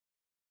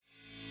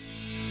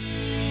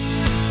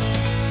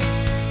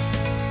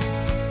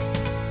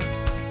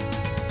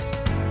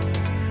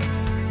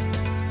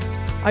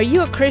Are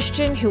you a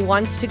Christian who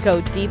wants to go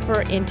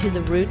deeper into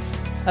the roots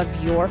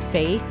of your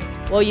faith?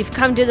 Well, you've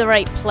come to the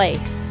right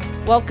place.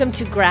 Welcome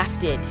to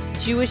Grafted,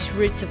 Jewish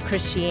Roots of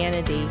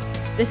Christianity.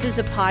 This is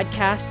a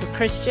podcast for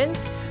Christians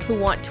who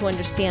want to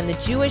understand the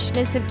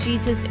Jewishness of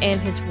Jesus and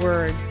His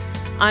Word.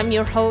 I'm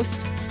your host,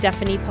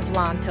 Stephanie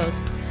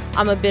Pavlantos.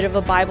 I'm a bit of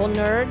a Bible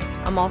nerd.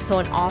 I'm also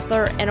an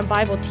author and a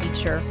Bible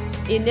teacher.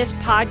 In this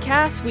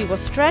podcast, we will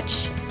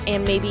stretch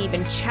and maybe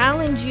even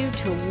challenge you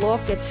to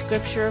look at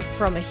Scripture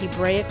from a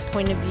Hebraic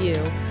point of view.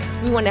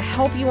 We want to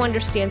help you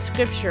understand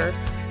Scripture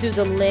through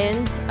the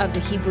lens of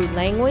the Hebrew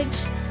language,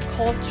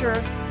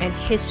 culture, and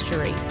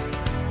history.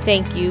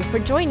 Thank you for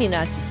joining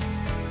us.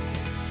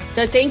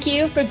 So thank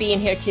you for being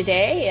here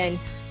today, and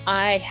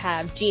I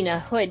have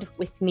Gina Hood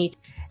with me.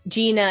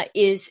 Gina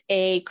is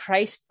a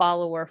Christ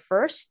follower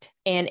first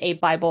and a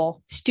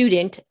Bible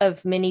student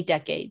of many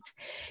decades.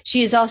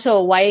 She is also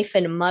a wife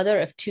and a mother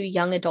of 2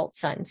 young adult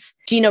sons.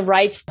 Gina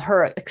writes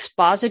her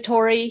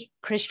expository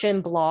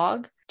Christian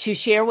blog to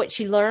share what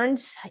she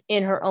learns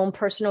in her own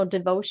personal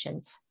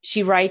devotions.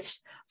 She writes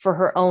for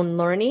her own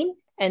learning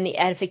and the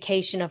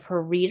edification of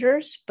her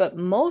readers, but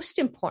most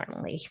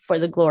importantly, for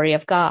the glory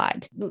of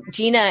God.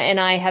 Gina and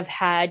I have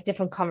had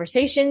different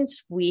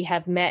conversations. We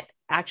have met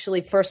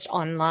actually first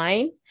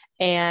online,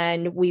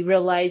 and we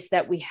realized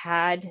that we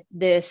had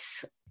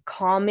this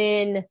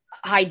common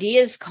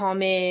ideas,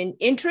 common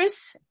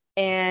interests.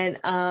 And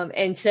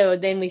so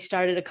then we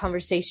started a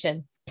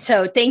conversation.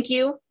 So thank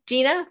you,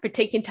 Gina, for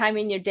taking time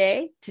in your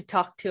day to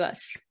talk to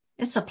us.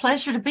 It's a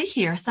pleasure to be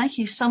here. Thank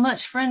you so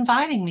much for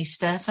inviting me,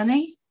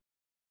 Stephanie.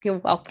 You're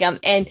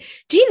welcome. And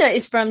Gina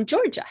is from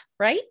Georgia,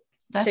 right?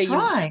 That's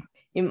right.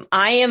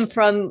 I am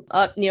from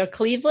up near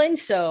Cleveland,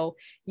 so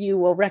you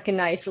will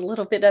recognize a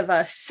little bit of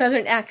a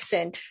Southern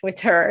accent with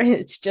her.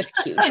 It's just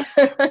cute.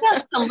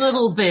 Just a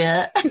little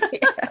bit.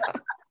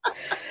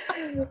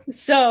 Yeah.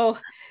 So,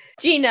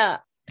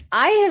 Gina,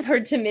 I have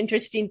heard some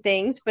interesting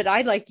things, but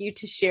I'd like you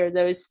to share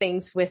those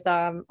things with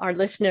our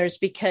listeners,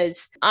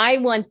 because I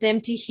want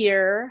them to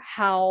hear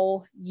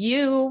how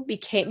you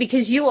became,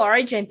 because you are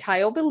a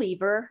Gentile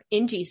believer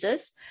in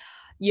Jesus.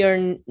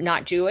 You're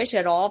not Jewish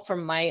at all,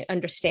 from my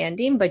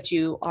understanding, but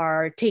you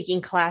are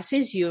taking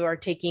classes, you are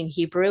taking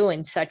Hebrew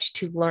and such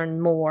to learn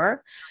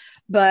more.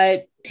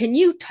 But can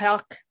you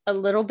talk a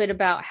little bit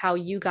about how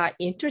you got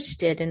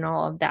interested in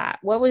all of that?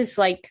 What was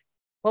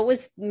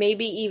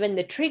maybe even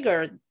the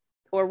trigger,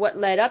 or what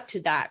led up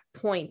to that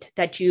point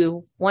that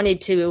you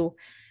wanted to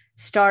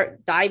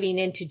start diving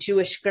into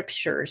Jewish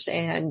scriptures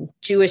and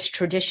Jewish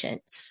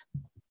traditions?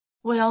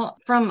 Well,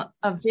 from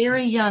a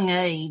very young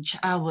age,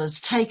 I was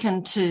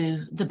taken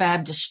to the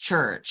Baptist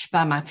church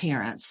by my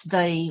parents.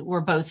 They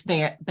were both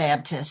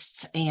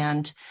Baptists.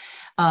 And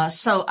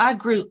so I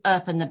grew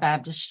up in the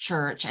Baptist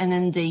church. And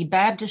in the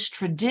Baptist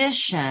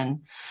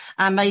tradition,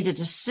 I made a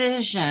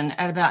decision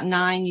at about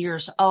 9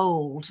 years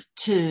old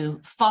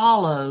to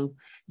follow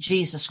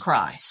Jesus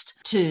Christ,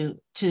 to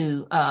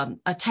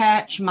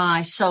attach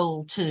my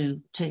soul to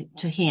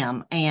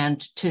Him,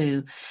 and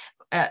to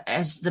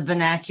as the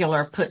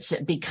vernacular puts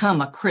it,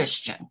 become a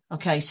Christian.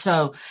 Okay.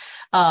 So,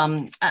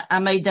 I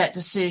made that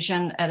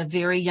decision at a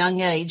very young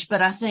age,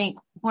 but I think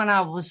when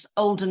I was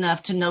old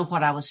enough to know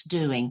what I was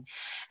doing.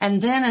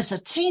 And then as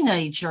a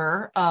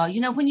teenager,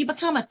 when you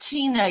become a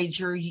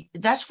teenager,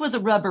 that's where the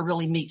rubber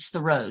really meets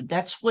the road.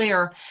 That's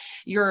where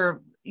you're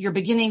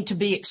beginning to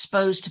be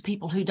exposed to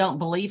people who don't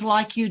believe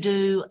like you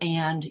do,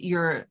 and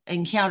you're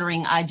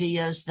encountering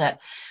ideas that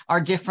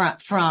are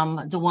different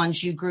from the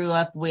ones you grew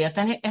up with.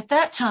 And at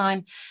that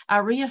time, I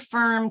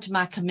reaffirmed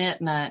my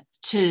commitment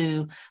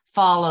to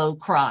follow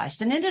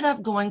Christ and ended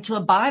up going to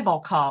a Bible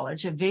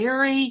college, a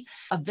very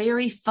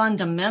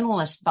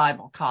fundamentalist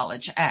Bible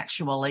college,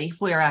 actually,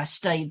 where I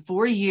stayed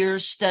 4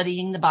 years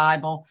studying the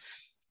Bible,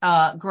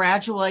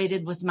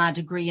 graduated with my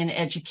degree in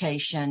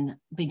education,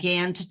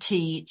 began to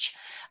teach,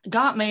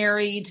 got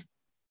married,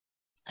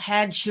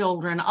 had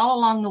children. All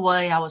along the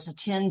way, I was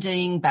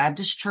attending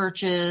Baptist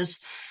churches.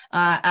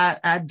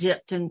 I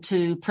dipped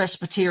into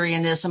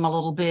Presbyterianism a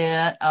little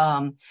bit,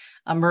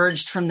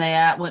 emerged from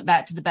that, went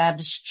back to the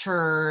Baptist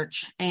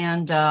church.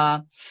 And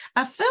I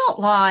felt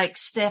like,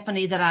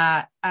 Stephanie,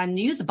 that I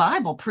knew the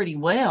Bible pretty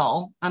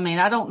well. I mean,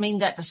 I don't mean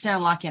that to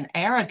sound like an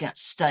arrogant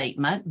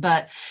statement,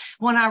 but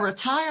when I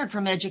retired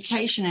from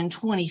education in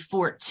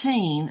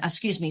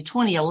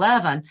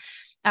 2011,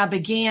 I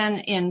began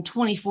in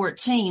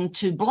 2014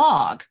 to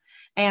blog.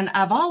 And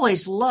I've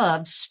always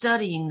loved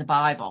studying the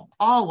Bible,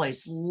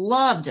 always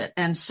loved it.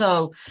 And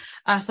so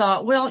I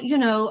thought, well,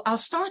 I'll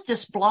start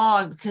this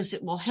blog because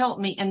it will help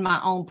me in my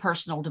own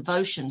personal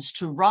devotions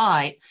to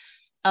write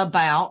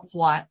about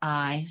what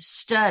I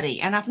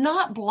study. And I've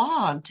not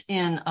blogged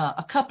in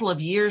a couple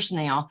of years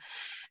now.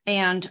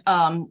 And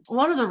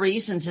one of the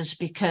reasons is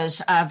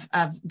because I've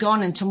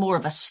gone into more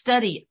of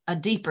a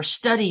deeper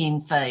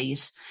studying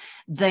phase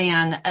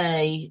than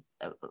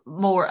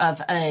more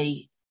of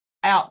a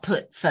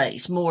output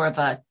phase, more of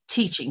a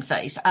teaching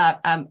phase.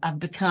 I've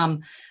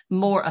become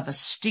more of a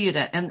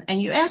student.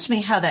 And you asked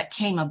me how that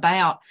came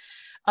about.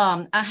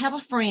 I have a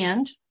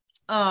friend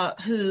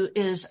who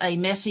is a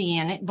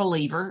Messianic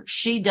believer,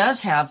 she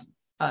does have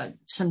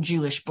some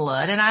Jewish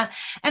blood. And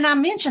I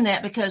mention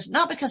that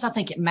not because I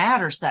think it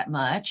matters that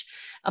much,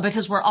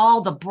 because we're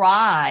all the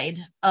bride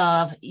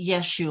of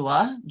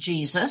Yeshua,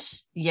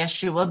 Jesus,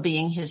 Yeshua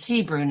being his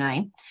Hebrew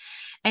name.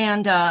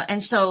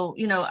 And so,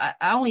 I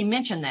only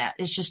mention that.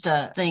 It's just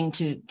a thing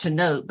to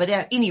note. But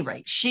at any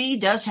rate, she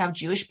does have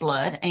Jewish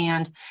blood,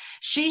 and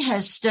she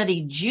has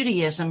studied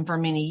Judaism for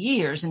many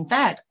years. In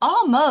fact,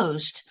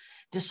 almost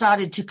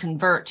decided to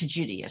convert to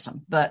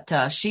Judaism, but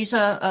she's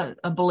a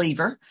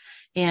believer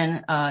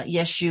in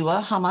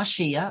Yeshua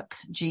HaMashiach,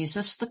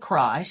 Jesus the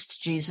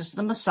Christ, Jesus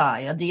the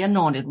Messiah, the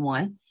Anointed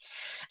One.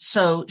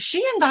 So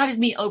she invited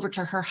me over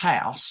to her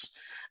house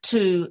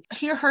to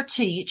hear her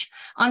teach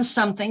on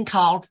something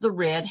called the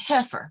red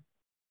heifer.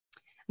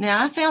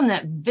 Now, I found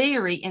that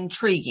very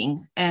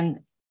intriguing.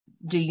 And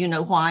do you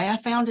know why I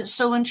found it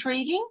so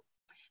intriguing?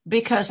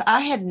 Because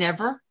I had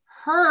never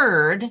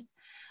heard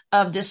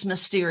of this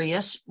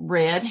mysterious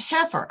red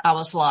heifer. I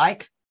was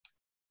like,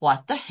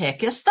 what the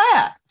heck is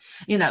that?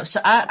 So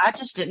I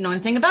just didn't know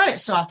anything about it.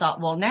 So I thought,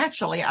 well,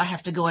 naturally, I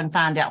have to go and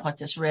find out what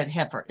this red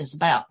heifer is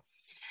about.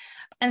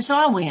 And so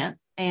I went,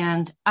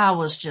 and I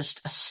was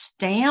just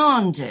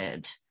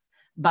astounded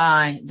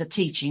by the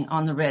teaching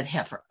on the red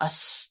heifer.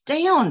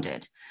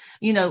 Astounded.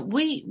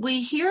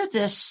 We hear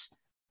this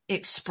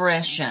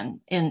expression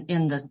in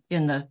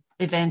the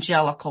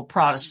evangelical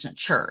Protestant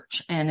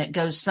church, and it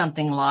goes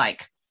something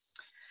like,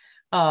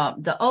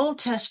 the Old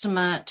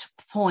Testament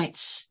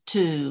points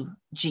to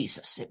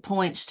Jesus. It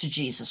points to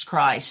Jesus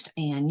Christ,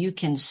 and you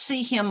can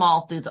see him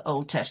all through the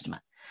Old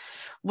Testament.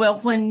 Well,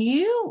 when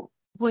you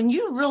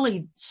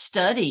really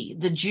study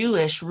the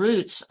Jewish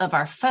roots of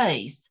our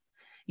faith,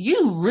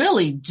 you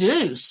really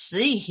do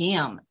see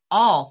him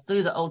all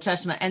through the Old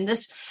Testament. And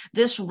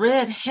this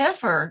red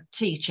heifer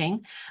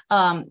teaching,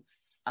 the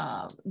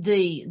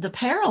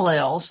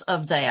parallels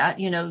of that,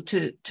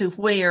 to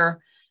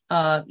where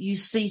you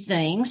see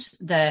things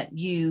that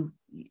you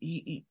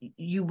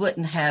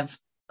wouldn't have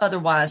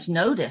otherwise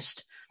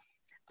noticed.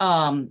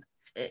 I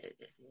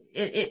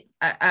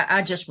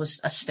just was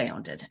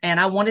astounded, and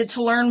I wanted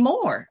to learn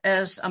more.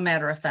 As a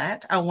matter of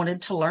fact, I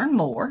wanted to learn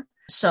more.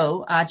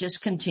 So I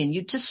just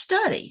continued to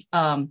study.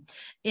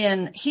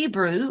 In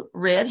Hebrew,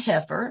 red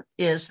heifer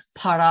is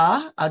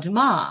para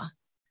adumah.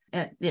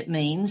 It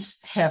means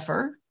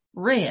heifer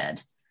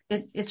red.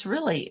 It's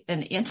really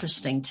an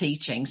interesting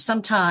teaching.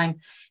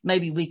 Sometime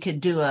maybe we could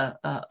do a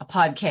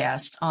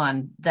podcast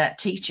on that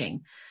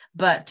teaching.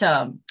 But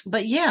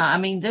yeah, I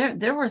mean,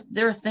 there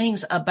are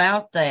things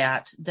about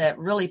that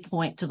really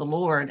point to the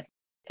Lord.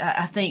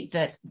 I think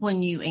that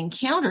when you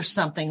encounter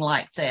something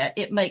like that,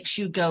 it makes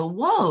you go,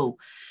 whoa,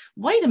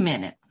 wait a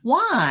minute.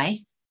 Why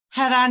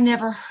had I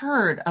never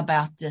heard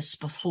about this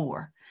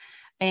before?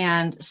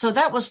 And so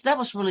that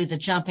was really the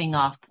jumping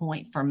off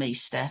point for me,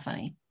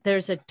 Stephanie.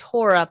 There's a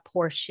Torah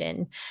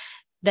portion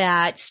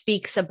that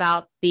speaks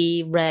about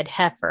the red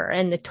heifer,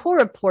 and the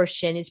Torah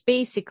portion is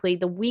basically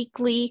the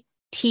weekly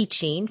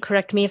teaching,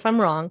 correct me if I'm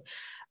wrong,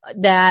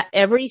 that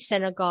every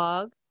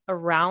synagogue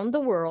around the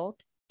world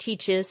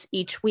teaches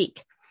each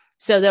week.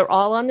 So they're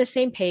all on the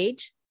same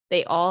page.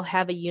 They all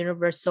have a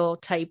universal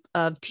type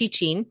of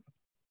teaching.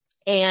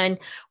 And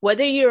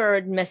whether you're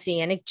a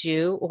Messianic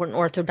Jew or an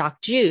Orthodox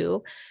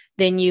Jew,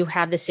 then you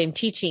have the same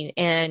teaching.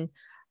 And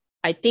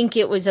I think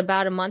it was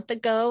about a month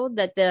ago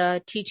that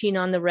the teaching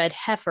on the red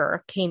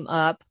heifer came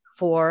up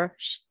for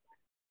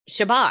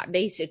Shabbat,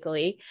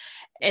 basically.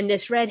 And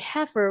this red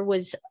heifer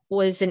was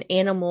an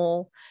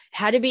animal,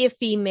 had to be a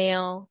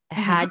female,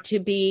 had to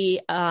be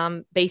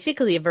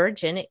basically a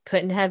virgin. It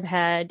couldn't have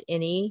had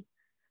any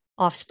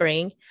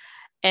offspring.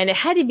 And it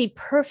had to be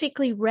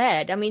perfectly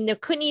red. I mean, there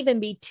couldn't even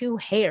be two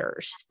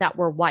hairs that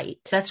were white.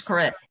 That's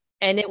correct.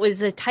 And it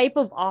was a type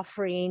of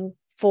offering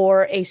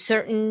for a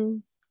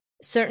certain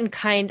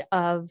kind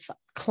of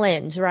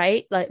cleanse,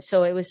 right? Like,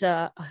 so it was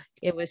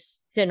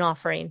sin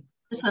offering.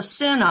 It's a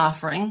sin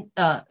offering.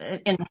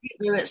 In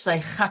Hebrew, it's a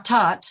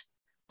chatat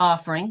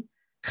offering.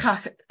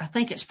 I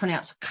think it's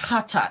pronounced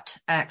chatat,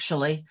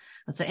 actually,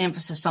 with the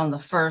emphasis on the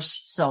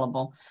first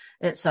syllable.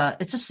 It's a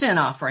sin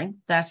offering.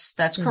 That's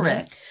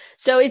correct.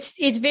 So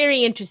it's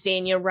very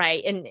interesting. You're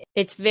right. And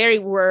it's very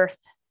worth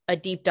a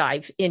deep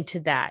dive into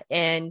that.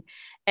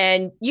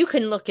 And you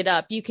can look it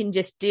up. You can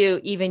just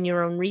do even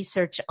your own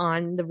research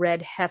on the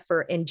red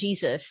heifer and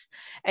Jesus,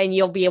 and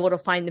you'll be able to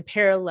find the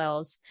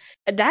parallels.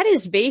 That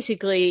is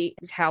basically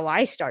how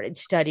I started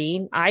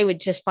studying. I would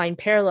just find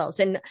parallels.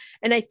 And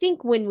I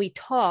think when we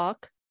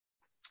talk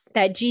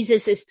that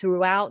Jesus is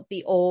throughout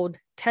the Old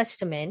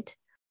Testament,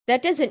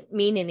 that doesn't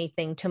mean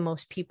anything to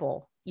most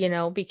people,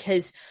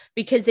 because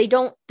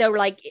they're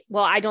like,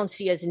 well, I don't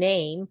see his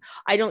name.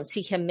 I don't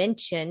see him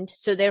mentioned.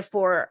 So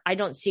therefore I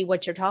don't see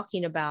what you're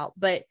talking about.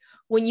 But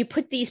when you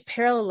put these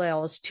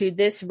parallels to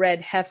this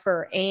red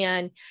heifer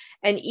and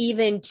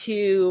even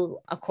to,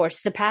 of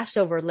course, the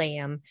Passover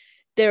lamb,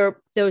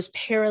 those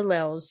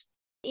parallels,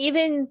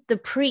 even the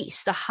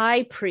priest, the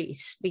high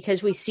priest,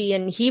 because we see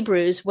in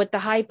Hebrews what the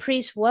high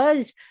priest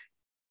was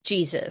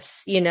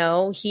Jesus.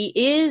 He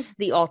is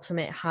the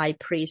ultimate high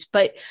priest,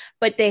 but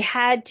they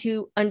had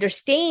to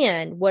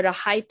understand what a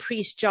high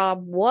priest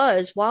job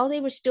was while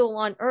they were still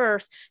on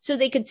earth so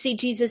they could see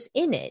Jesus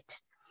in it.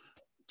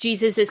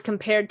 Jesus is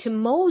compared to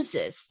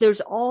Moses.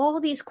 There's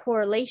all these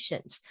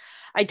correlations.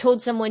 I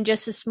told someone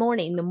just this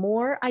morning, the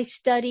more I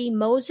study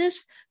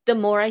Moses, the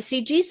more I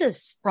see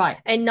Jesus. Right.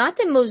 And not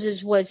that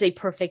Moses was a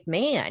perfect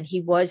man. He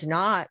was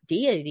not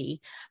deity,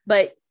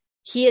 but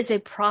he is a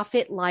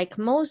prophet like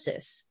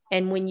Moses.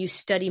 And when you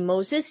study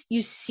Moses,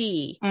 you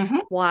see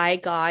why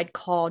God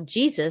called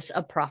Jesus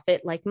a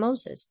prophet like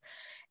Moses.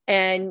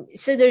 And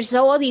so there's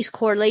all these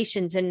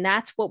correlations, and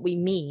that's what we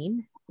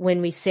mean when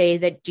we say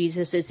that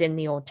Jesus is in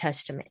the Old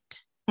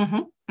Testament.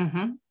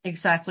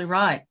 Exactly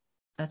right.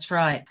 That's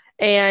right.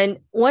 And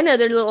one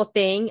other little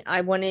thing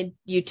I wanted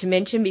you to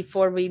mention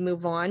before we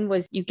move on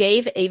was you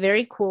gave a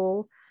very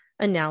cool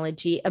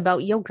analogy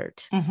about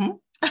yogurt.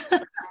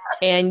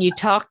 And you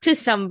talked to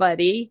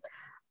somebody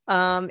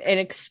and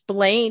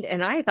explained,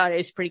 and I thought it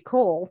was pretty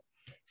cool.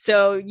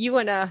 So you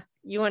wanna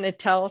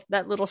tell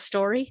that little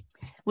story?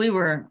 We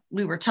were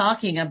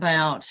talking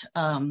about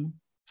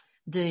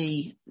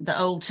the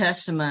Old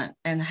Testament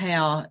and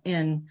how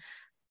in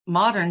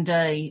modern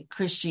day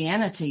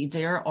Christianity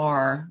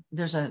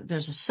there's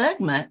a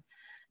segment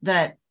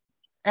that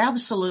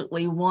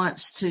absolutely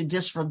wants to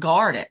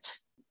disregard it,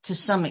 to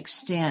some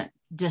extent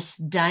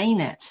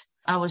disdain it.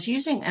 I was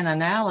using an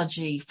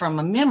analogy from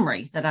a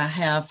memory that I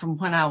have from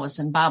when I was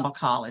in Bible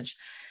college.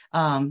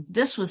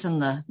 This was in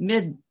the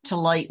mid to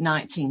late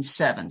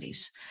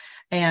 1970s,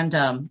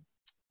 and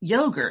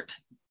yogurt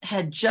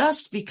had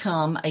just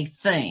become a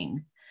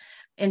thing.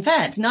 In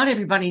fact, not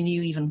everybody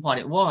knew even what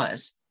it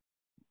was,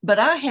 but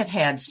I had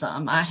had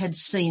some. I had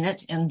seen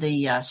it in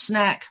the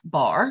snack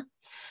bar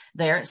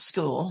there at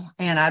school,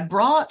 and I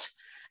brought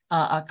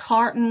a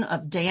carton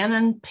of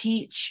Dannon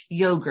peach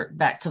yogurt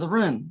back to the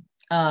room.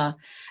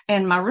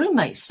 And my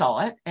roommate saw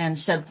it and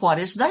said, "What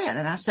is that?"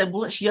 And I said,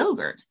 "Well, it's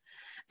yogurt."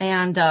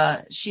 And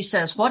she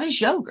says, "What is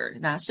yogurt?"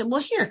 And I said,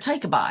 "Well, here,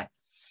 take a bite."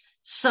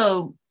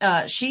 So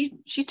she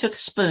took a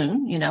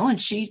spoon,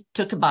 and she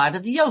took a bite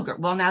of the yogurt.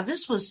 Well, now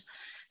this was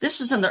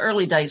in the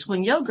early days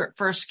when yogurt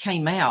first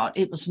came out.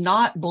 It was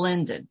not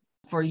blended.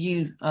 For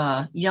you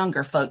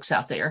younger folks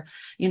out there,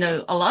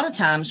 a lot of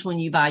times when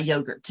you buy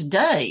yogurt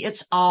today,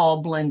 it's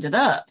all blended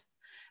up.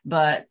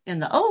 But in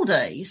the old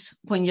days,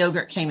 when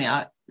yogurt came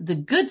out, the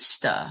good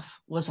stuff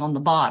was on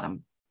the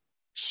bottom.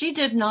 She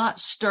did not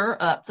stir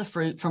up the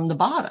fruit from the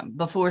bottom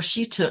before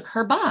she took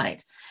her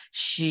bite.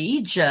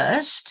 She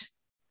just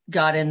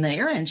got in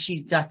there and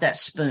she got that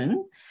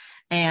spoon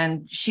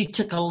and she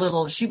took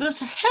she was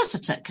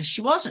hesitant because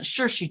she wasn't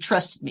sure she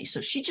trusted me.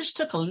 So she just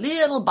took a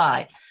little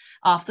bite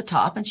off the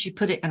top and she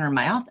put it in her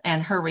mouth,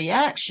 and her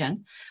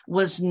reaction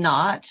was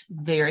not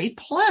very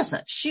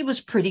pleasant. She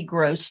was pretty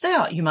grossed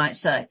out, you might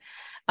say.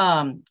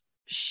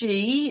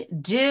 She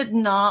did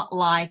not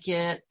like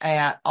it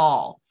at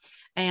all.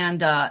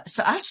 And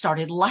so I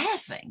started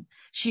laughing.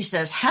 She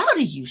says, "How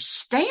do you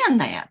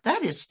stand that?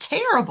 That is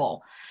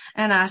terrible."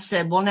 And I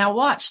said, "Well, now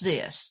watch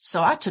this."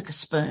 So I took a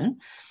spoon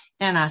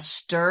and I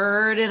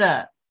stirred it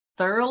up,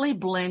 thoroughly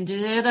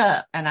blended it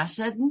up. And I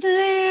said,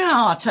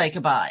 "Now I'll take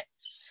a bite."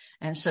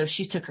 And so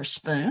she took her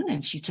spoon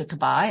and she took a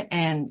bite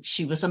and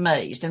she was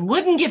amazed and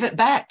wouldn't give it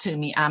back to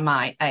me, I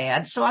might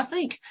add. So I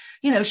think,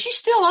 she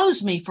still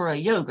owes me for a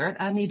yogurt.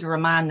 I need to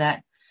remind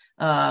that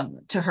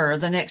to her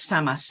the next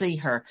time I see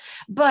her.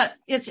 But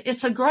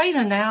it's a great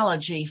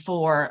analogy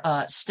for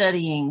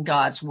studying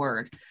God's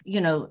word.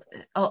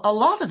 A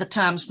lot of the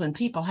times when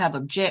people have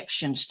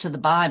objections to the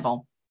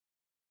Bible,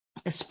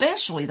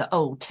 especially the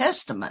Old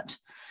Testament,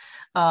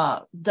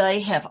 they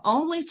have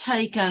only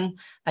taken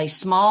a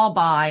small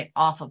bite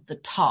off of the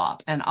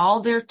top, and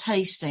all they're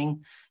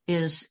tasting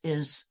is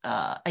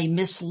a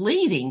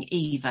misleading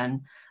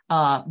even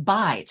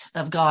bite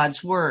of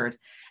God's word.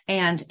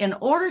 And in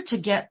order to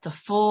get the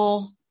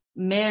full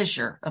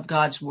measure of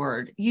God's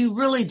word, you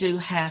really do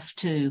have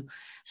to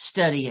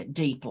study it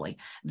deeply.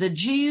 The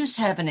Jews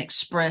have an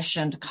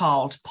expression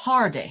called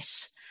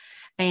pardes,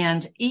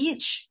 and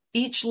each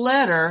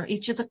letter,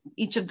 each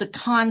of the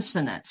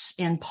consonants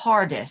in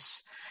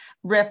pardes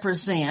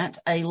represent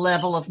a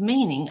level of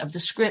meaning of the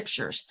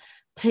scriptures.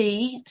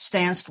 P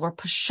stands for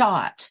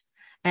pashat,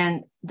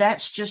 and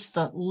that's just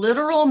the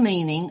literal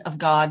meaning of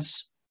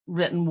God's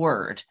written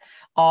word.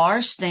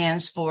 R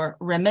stands for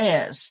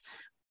remez,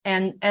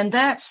 and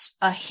that's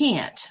a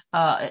hint.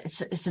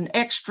 It's an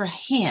extra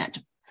hint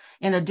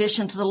in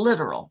addition to the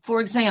literal. For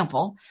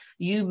example,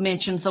 you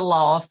mentioned the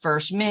law of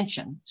first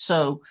mention.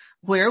 So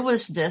where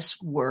was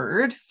this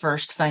word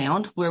first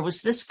found? Where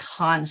was this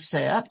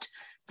concept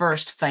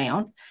first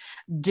found?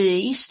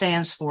 D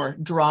stands for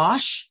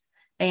drosh,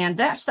 and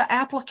that's the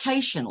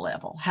application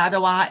level. How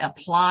do I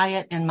apply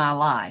it in my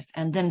life?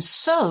 And then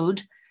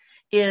sod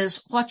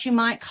is what you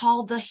might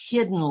call the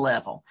hidden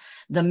level,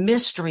 the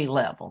mystery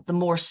level, the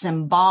more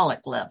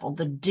symbolic level,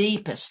 the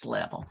deepest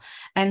level.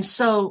 And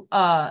so,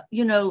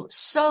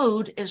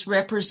 sowed is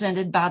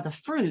represented by the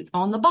fruit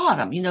on the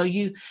bottom.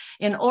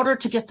 In order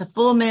to get the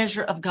full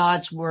measure of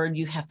God's word,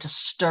 you have to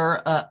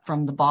stir up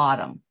from the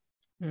bottom.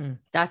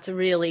 That's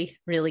really,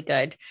 really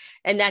good.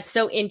 And that's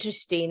so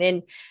interesting.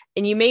 And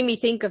you made me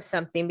think of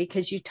something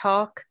because you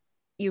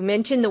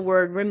mentioned the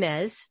word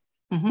remez.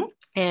 Mm-hmm.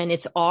 And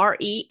it's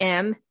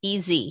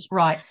R-E-M-E-Z.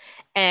 Right.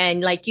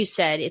 And like you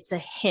said, it's a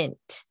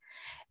hint.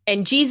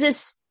 And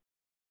Jesus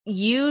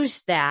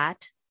used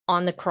that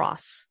on the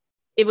cross.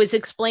 It was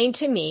explained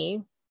to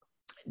me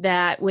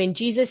that when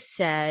Jesus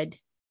said,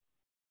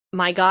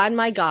 my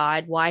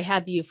God, why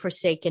have you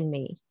forsaken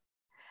me?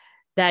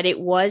 That it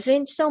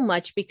wasn't so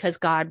much because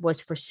God was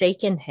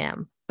forsaken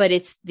him, but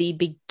it's the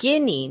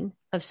beginning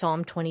of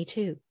Psalm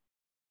 22.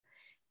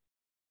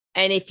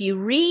 And if you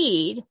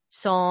read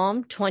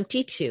Psalm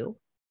 22,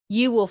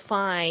 you will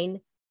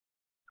find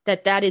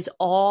that is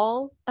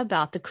all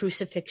about the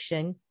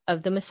crucifixion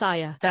of the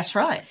Messiah. That's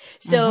right.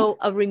 So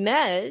a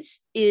remez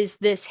is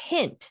this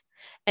hint.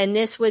 And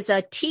this was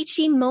a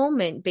teaching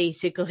moment,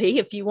 basically,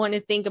 if you want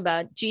to think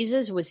about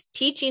Jesus was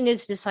teaching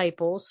his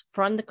disciples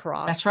from the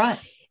cross. That's right.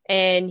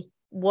 And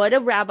what a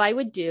rabbi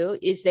would do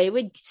is they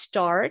would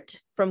start,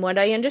 from what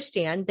I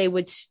understand, they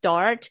would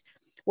start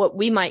what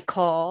we might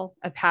call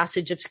a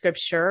passage of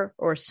scripture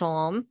or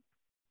psalm.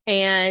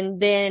 And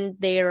then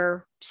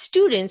their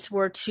students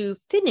were to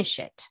finish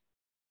it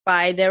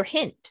by their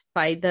hint,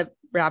 by the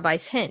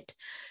rabbi's hint.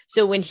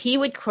 So when he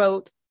would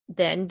quote,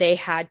 then they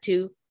had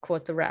to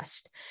quote the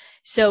rest.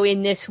 So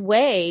in this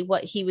way,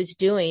 what he was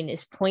doing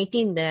is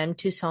pointing them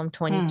to Psalm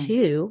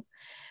 22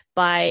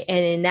 and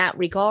in that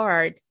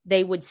regard,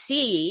 they would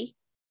see,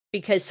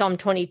 because Psalm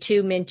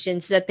 22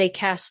 mentions that they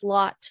cast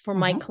lots for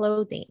my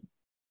clothing.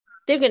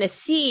 They're going to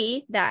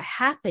see that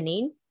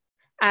happening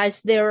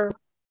as they're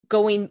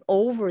going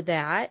over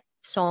that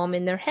psalm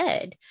in their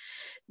head.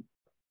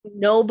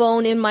 No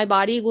bone in my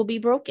body will be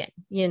broken,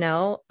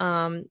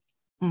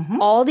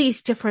 all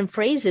these different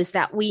phrases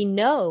that we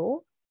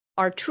know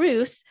are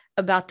truth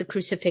about the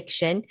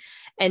crucifixion,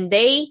 and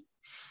they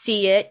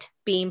see it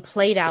being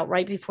played out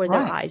right before their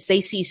eyes.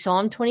 They see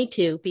Psalm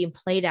 22 being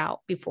played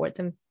out before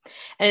them.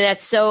 And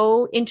that's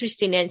so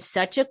interesting. And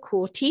such a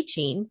cool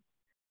teaching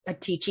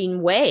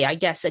way, I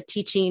guess,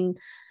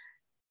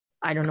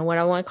 I don't know what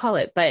I want to call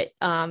it, but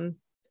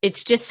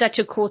it's just such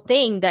a cool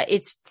thing that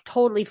it's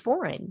totally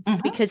foreign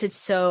because it's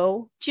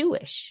so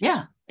Jewish.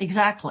 Yeah,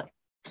 exactly.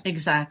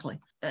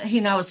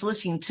 I was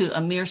listening to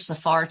Amir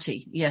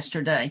Safarti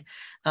yesterday.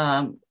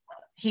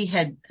 He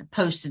had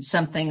posted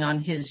something on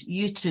his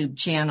YouTube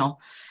channel,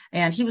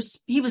 and he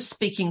was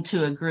speaking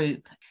to a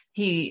group.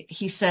 He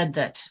said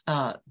that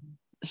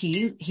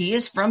he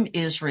is from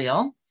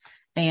Israel,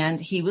 and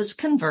he was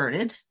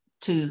converted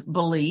to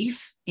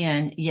belief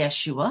in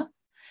Yeshua,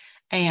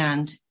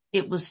 and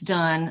it was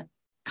done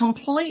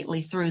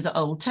completely through the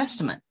Old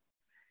Testament.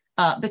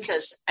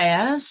 Because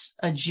as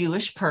a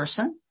Jewish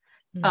person,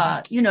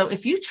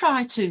 if you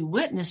try to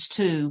witness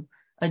to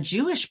a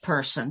Jewish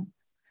person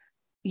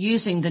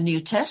using the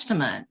New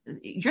Testament,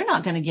 you're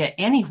not going to get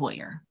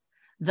anywhere.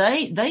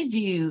 They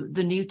view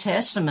the New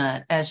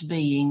Testament as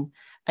being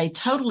a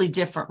totally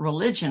different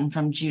religion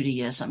from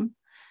Judaism.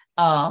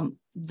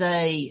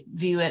 They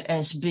view it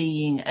as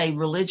being a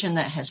religion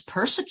that has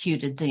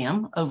persecuted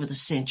them over the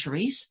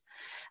centuries,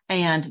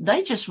 and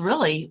they just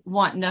really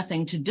want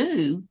nothing to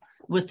do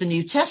with the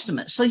New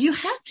Testament. So you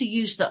have to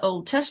use the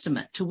Old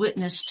Testament to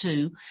witness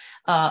to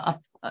a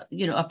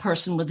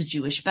person with a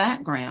Jewish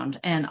background.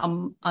 And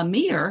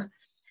Amir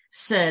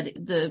said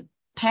the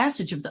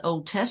passage of the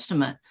Old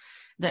Testament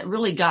that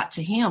really got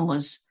to him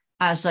was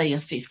Isaiah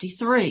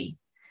 53.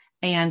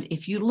 And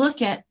if you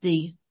look at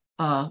the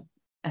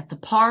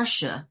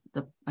parsha,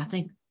 I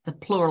think the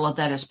plural of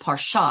that is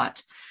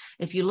parshat.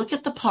 If you look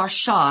at the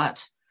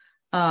parshat,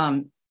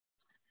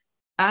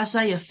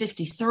 Isaiah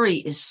 53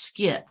 is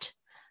skipped,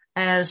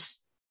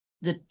 as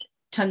the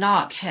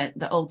Tanakh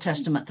the Old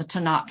Testament, the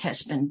Tanakh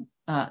has been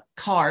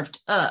carved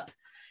up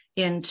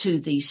into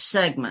these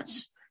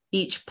segments.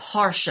 Each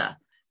parsha,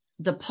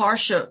 the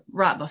parsha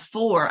right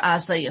before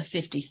Isaiah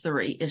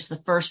 53 is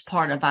the first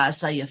part of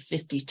Isaiah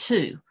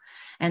 52.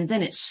 And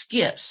then it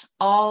skips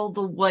all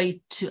the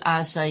way to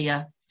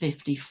Isaiah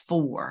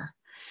 54.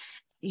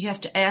 You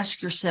have to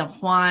ask yourself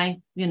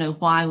why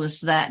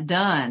was that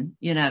done?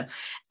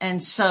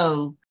 And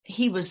so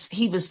he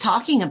was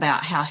talking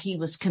about how he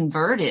was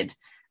converted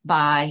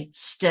by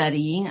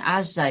studying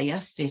Isaiah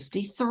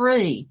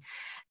 53,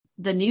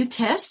 the New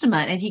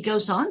Testament. And he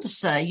goes on to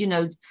say,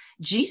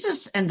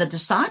 Jesus and the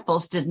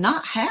disciples did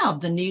not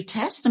have the New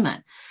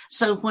Testament.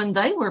 So when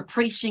they were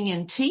preaching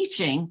and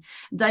teaching,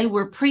 they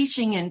were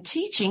preaching and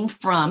teaching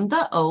from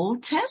the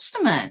Old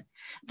Testament.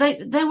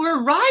 They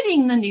were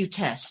writing the New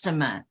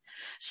Testament.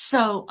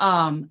 So,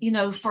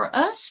 for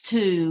us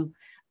to,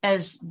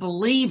 as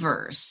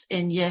believers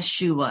in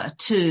Yeshua,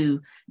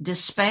 to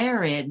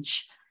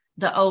disparage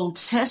the Old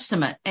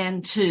Testament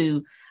and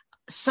to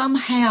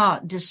somehow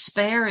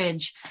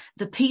disparage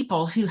the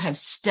people who have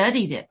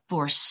studied it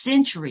for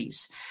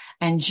centuries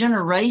and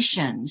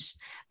generations.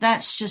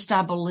 That's just,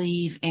 I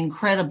believe,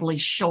 incredibly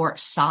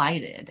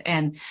short-sighted.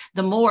 And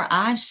the more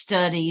I've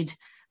studied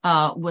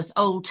with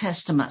Old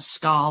Testament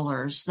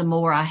scholars, the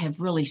more I have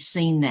really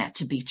seen that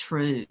to be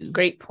true.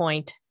 Great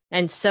point.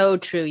 And so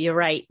true. You're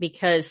right.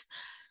 Because,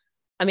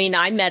 I mean,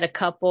 I met a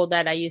couple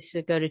that I used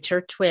to go to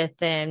church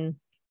with, and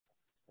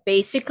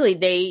basically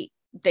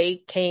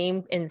they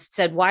came and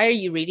said, "Why are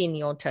you reading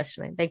the Old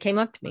Testament?" They came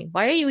up to me.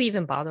 "Why are you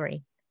even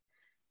bothering?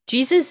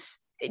 Jesus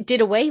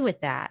did away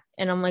with that."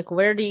 And I'm like,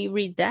 "Where do you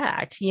read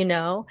that?"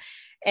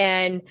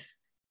 And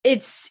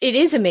it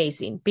is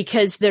amazing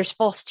because there's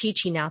false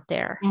teaching out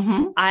there.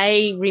 Mm-hmm.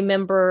 I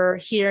remember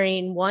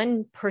hearing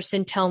one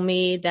person tell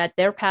me that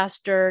their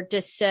pastor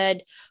just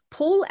said,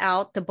 "Pull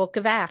out the book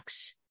of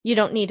Acts. You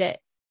don't need it.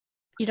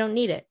 You don't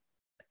need it."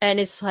 And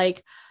it's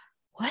like,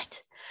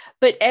 what?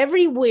 But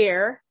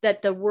everywhere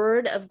that the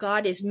word of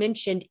God is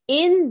mentioned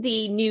in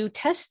the New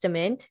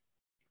Testament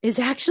is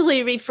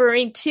actually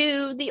referring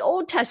to the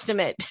Old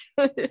Testament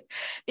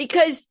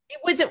because it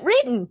wasn't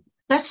written.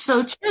 That's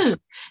so true.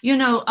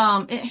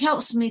 It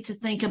helps me to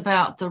think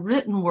about the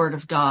written word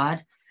of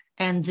God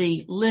and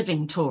the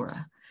living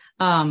Torah,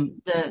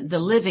 the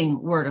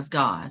living word of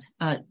God.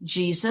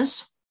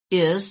 Jesus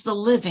is the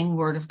living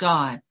word of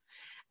God.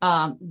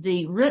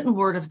 The written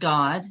word of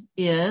God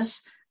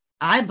is,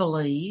 I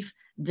believe,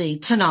 the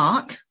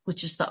Tanakh,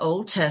 which is the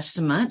Old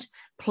Testament,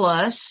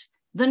 plus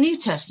the New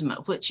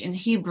Testament, which in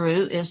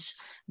Hebrew is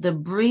the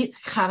Brit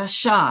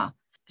Hadashah.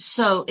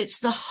 So it's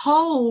the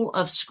whole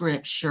of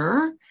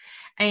Scripture.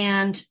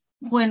 And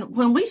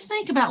when we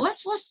think about,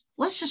 let's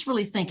just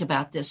really think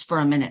about this for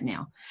a minute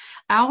now.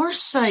 Our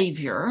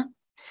Savior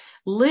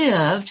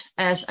lived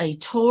as a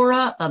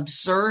Torah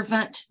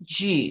observant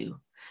Jew.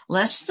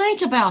 Let's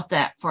think about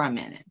that for a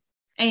minute.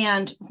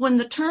 And when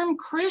the term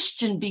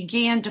Christian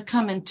began to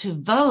come into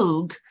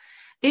vogue,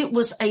 it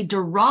was a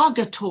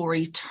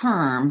derogatory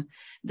term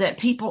that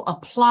people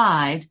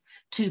applied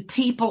to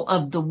people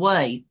of the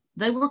way.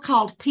 They were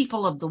called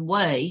people of the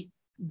way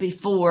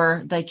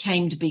before they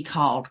came to be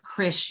called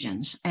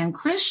Christians. And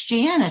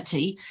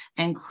Christianity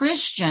and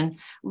Christian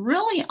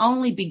really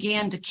only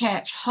began to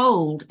catch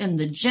hold in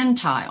the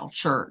Gentile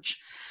church.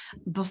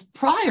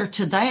 Prior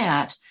to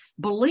that,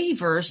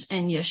 believers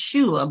in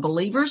Yeshua,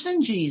 believers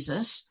in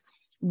Jesus,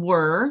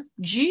 were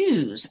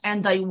Jews,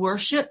 and they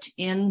worshiped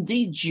in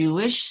the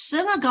Jewish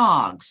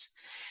synagogues,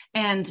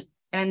 and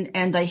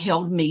they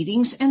held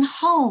meetings in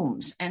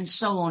homes, and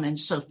so on and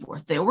so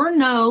forth. There were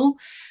no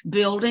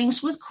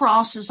buildings with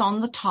crosses on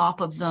the top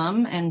of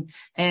them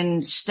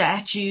and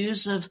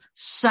statues of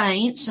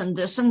saints and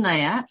this and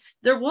that.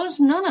 There was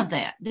none of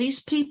that.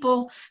 These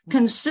people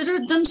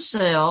considered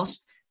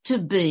themselves to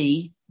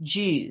be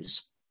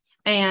Jews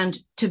and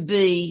to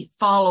be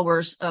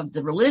followers of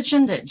the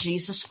religion that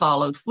Jesus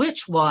followed,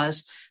 which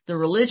was the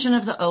religion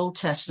of the Old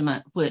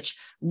Testament, which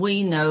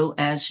we know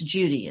as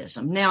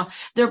Judaism. Now,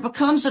 there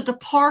becomes a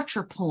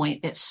departure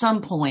point at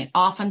some point,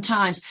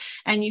 oftentimes,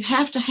 and you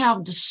have to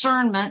have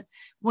discernment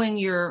when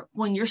you're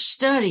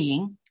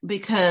studying,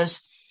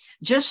 because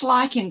just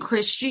like in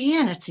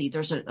Christianity,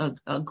 there's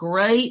a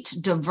great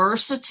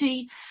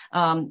diversity.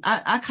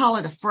 I call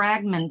it a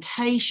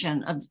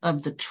fragmentation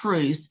of the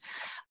truth.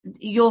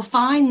 You'll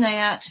find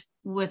that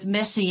with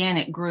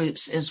Messianic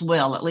groups as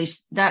well. At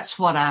least that's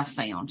what I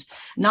found.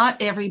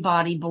 Not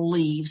everybody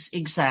believes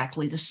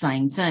exactly the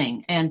same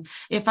thing. And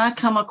if I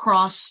come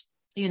across,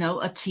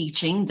 a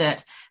teaching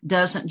that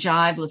doesn't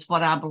jive with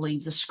what I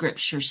believe the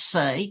scriptures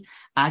say,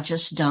 I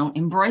just don't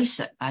embrace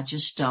it. I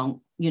just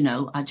don't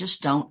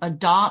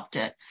adopt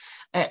it.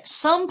 At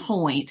some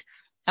point,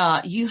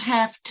 you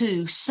have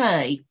to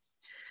say,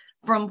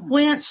 from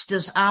whence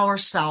does our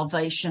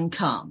salvation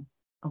come?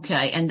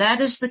 Okay. And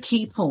that is the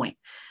key point.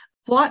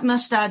 What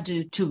must I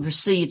do to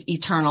receive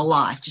eternal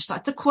life? Just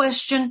like the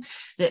question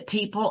that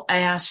people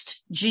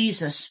asked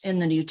Jesus in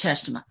the New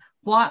Testament.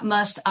 What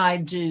must I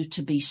do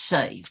to be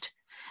saved?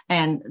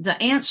 And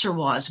the answer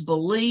was,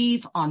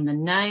 believe on the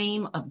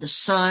name of the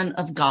Son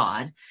of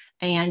God,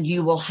 and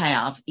you will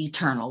have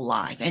eternal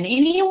life. And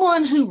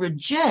anyone who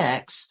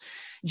rejects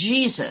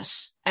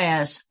Jesus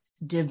as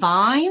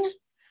divine,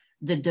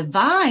 the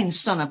divine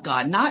Son of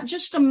God, not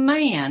just a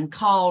man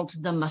called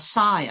the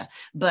Messiah,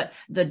 but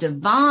the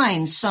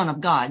divine Son of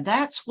God.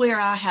 That's where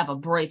I have a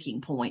breaking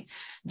point,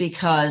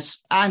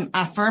 because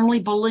I firmly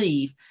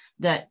believe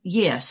that,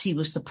 yes, he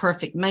was the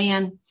perfect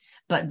man,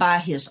 but by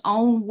his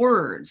own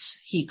words,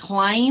 he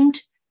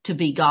claimed to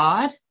be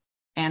God,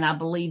 and I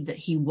believe that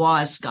he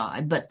was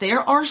God. But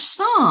there are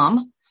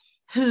some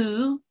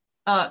who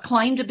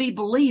claim to be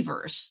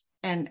believers,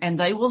 and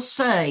they will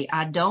say,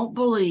 I don't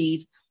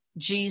believe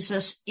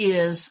Jesus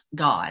is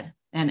God.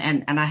 And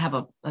I have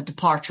a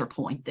departure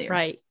point there.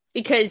 Right.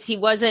 Because he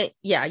wasn't,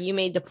 you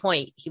made the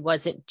point. He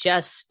wasn't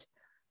just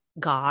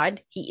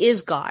God. He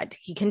is God.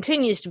 He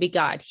continues to be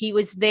God. He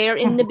was there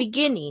in the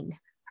beginning.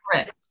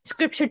 Correct.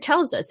 Scripture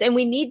tells us, and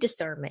we need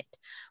discernment.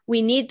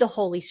 We need the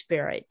Holy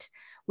Spirit.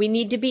 We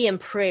need to be in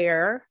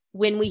prayer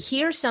when we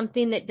hear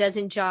something that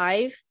doesn't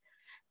jive,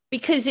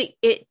 because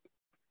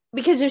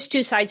because there's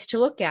two sides to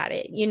look at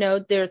it.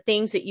 There are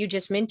things that you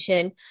just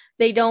mentioned,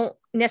 they don't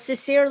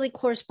necessarily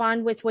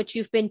correspond with what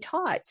you've been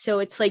taught. So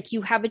it's like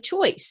you have a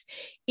choice.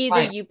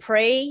 Either you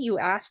pray, you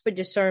ask for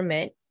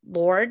discernment.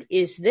 Lord,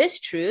 is this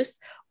truth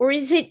or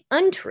is it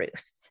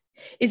untruth?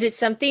 Is it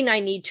something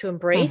I need to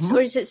embrace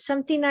or is it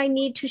something I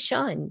need to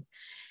shun?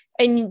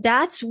 And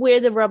that's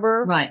where the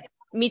rubber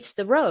meets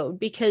the road,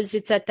 because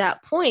it's at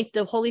that point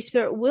the Holy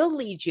Spirit will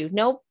lead you.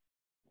 Nope,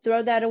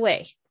 throw that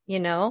away.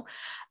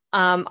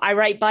 I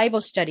write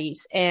Bible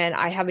studies and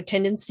I have a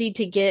tendency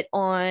to get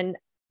on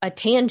a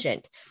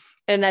tangent.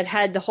 And I've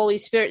had the Holy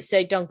Spirit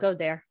say, don't go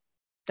there.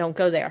 Don't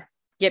go there.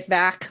 Get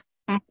back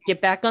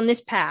on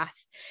this path.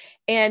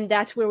 And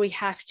that's where we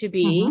have to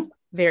be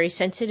very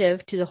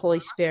sensitive to the Holy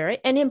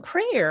Spirit and in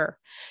prayer.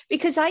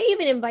 Because I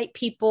even invite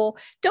people,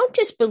 don't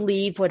just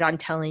believe what I'm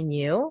telling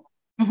you.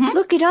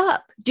 Look it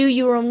up. Do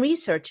your own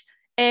research.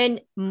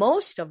 And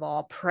most of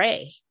all,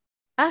 pray.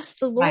 Ask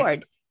the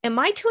Lord, am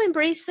I to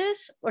embrace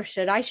this or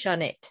should I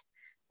shun it?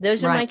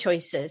 Those are my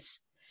choices.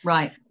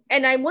 Right.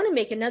 And I want to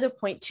make another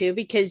point too,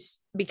 because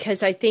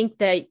I think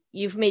that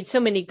you've made so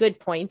many good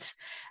points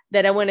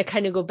that I want to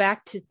kind of go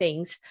back to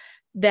things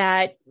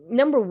that,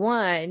 number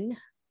one,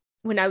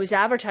 when I was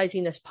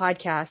advertising this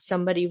podcast,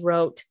 somebody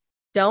wrote,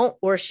 don't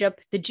worship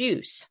the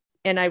Jews.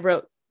 And I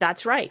wrote,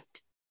 that's right.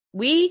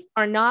 We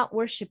are not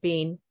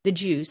worshiping the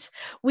Jews.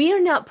 We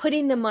are not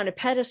putting them on a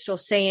pedestal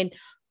saying,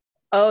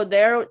 oh,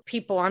 they're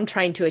people I'm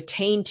trying to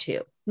attain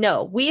to.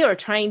 No, we are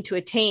trying to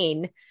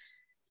attain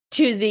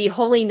to the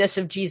holiness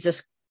of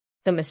Jesus,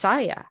 the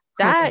Messiah.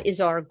 That is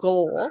our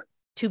goal,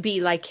 to be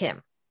like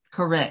him.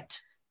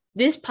 Correct.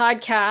 This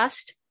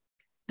podcast,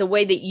 the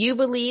way that you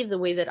believe, the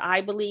way that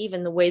I believe,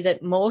 and the way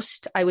that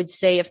most, I would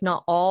say, if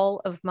not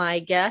all of my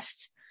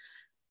guests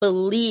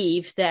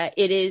believe that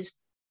it is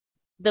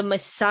the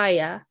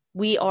Messiah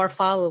we are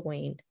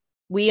following.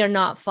 We are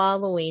not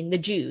following the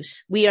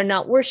Jews. We are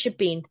not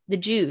worshiping the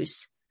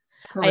Jews.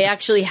 Correct. I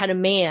actually had a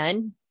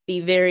man be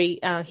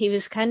he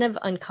was kind of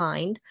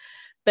unkind,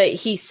 but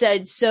he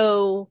said,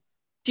 so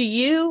do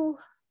you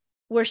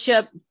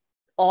worship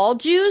all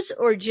Jews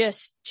or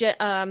just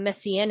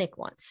Messianic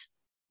ones?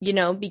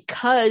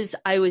 Because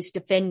I was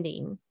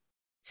defending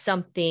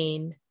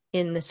something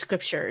in the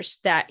scriptures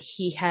that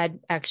he had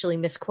actually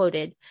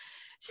misquoted.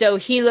 So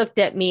he looked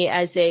at me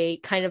as a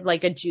kind of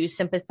like a Jew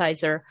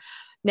sympathizer.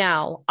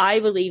 Now, I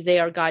believe they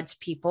are God's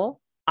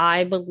people.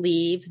 I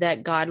believe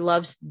that God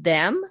loves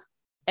them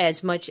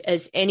as much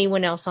as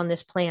anyone else on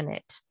this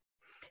planet.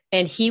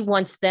 And he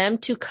wants them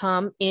to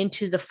come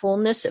into the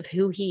fullness of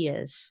who he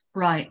is.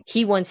 Right.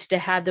 He wants to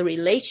have the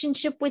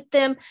relationship with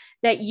them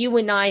that you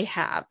and I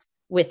have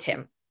with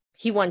him.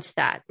 He wants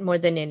that more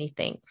than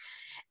anything.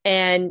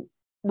 And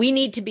we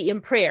need to be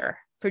in prayer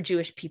for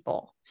Jewish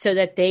people so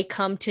that they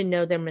come to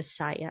know their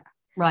Messiah.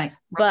 Right.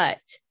 But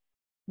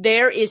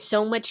there is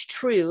so much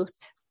truth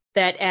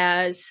that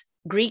as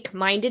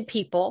Greek-minded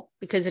people,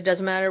 because it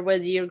doesn't matter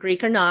whether you're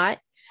Greek or not,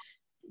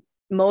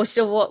 most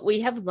of what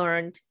we have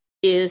learned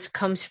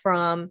comes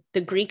from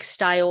the Greek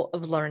style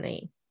of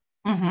learning.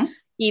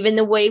 Even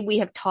the way we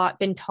have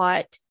been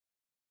taught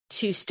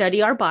to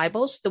study our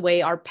Bibles, the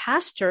way our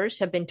pastors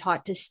have been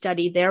taught to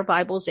study their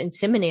Bibles in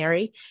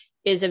seminary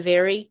is a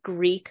very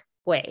Greek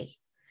way.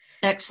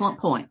 Excellent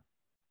point.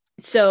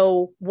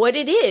 So what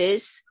it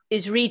is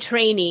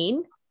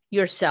retraining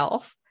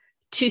yourself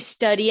to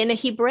study in a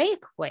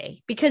Hebraic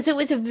way, because it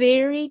was a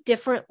very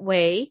different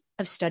way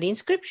of studying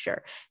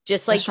scripture.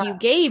 Just like you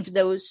gave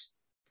those,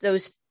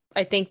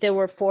 I think there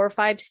were 4 or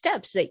 5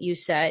 steps that you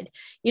said,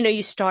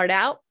 you start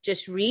out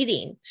just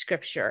reading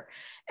scripture,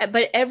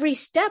 but every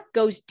step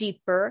goes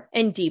deeper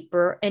and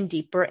deeper and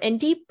deeper and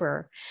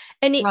deeper.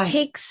 And it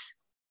takes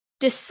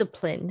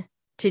discipline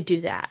to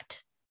do that.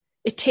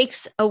 It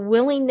takes a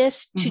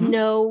willingness to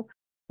know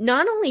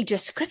not only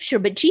just scripture,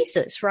 but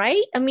Jesus,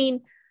 right? I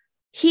mean,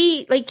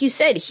 he, like you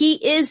said, he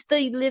is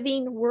the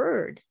living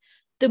word.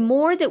 The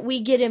more that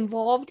we get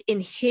involved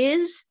in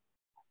his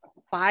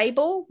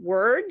Bible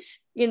words,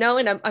 and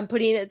I'm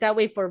putting it that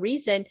way for a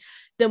reason,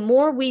 the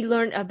more we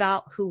learn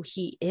about who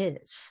he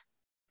is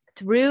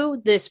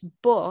through this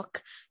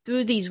book,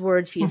 through these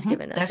words he has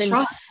given us.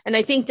 And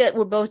I think that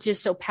we're both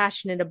just so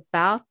passionate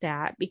about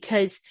that,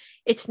 because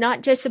it's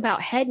not just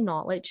about head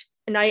knowledge.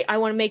 And I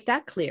want to make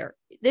that clear.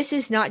 This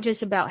is not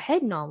just about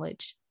head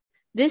knowledge.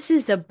 This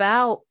is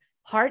about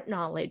heart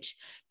knowledge,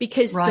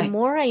 because the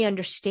more I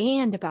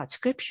understand about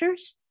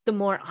scriptures, the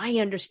more I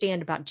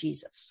understand about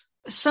Jesus.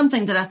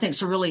 Something that I think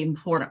is a really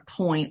important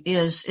point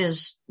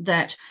is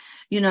that,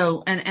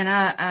 and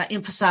I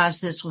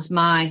emphasize this with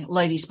my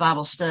ladies'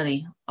 Bible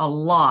study a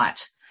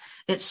lot.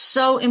 It's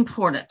so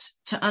important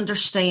to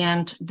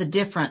understand the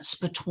difference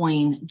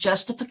between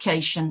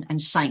justification and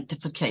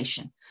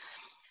sanctification.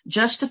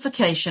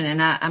 Justification,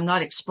 and I'm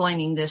not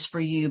explaining this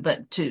for you,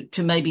 but to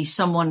maybe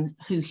someone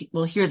who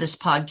will hear this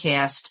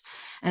podcast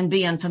and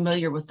be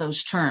unfamiliar with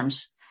those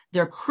terms,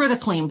 they're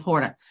critically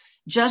important.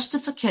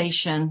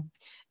 Justification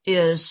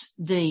is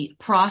the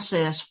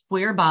process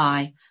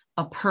whereby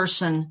a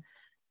person's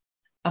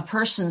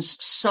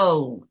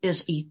soul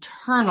is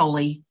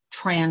eternally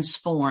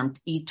transformed,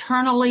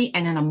 eternally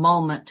and in a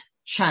moment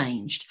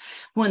changed.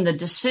 When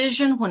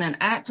an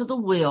act of the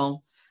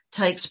will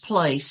takes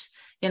place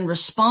in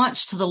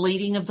response to the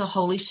leading of the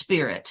Holy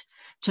Spirit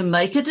to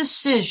make a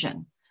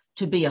decision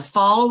to be a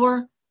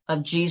follower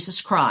of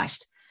Jesus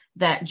Christ,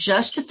 that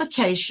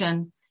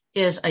justification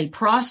is a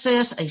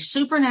process, a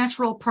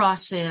supernatural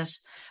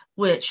process,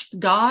 which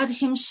God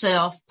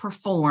himself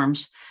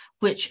performs,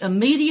 which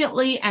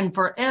immediately and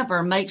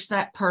forever makes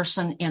that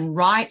person in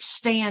right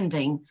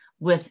standing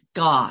with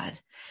God.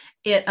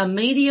 It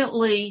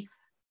immediately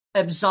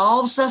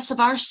absolves us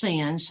of our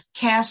sins,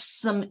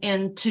 casts them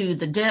into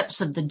the depths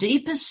of the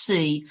deepest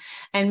sea,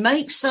 and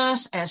makes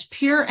us as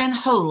pure and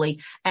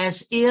holy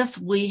as if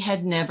we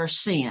had never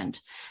sinned.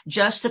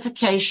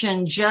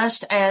 Justification,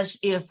 just as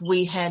if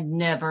we had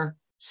never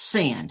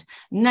sinned.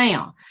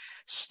 Now,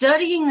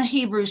 studying the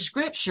Hebrew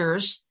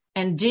scriptures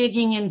and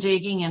digging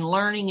and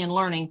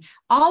learning,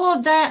 all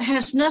of that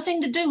has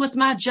nothing to do with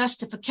my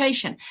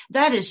justification.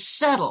 That is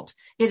settled.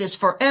 It is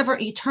forever,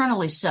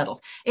 eternally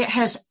settled. It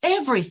has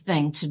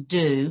everything to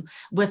do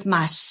with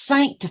my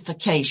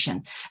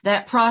sanctification.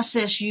 That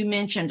process you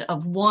mentioned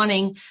of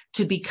wanting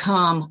to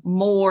become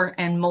more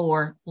and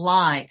more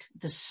like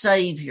the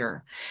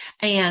Savior.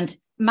 And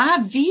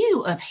my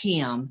view of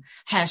him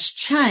has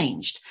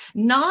changed.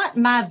 Not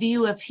my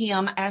view of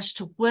him as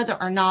to whether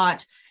or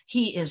not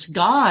he is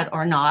God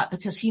or not,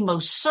 because he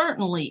most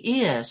certainly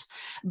is.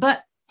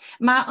 But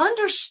my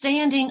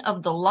understanding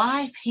of the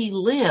life he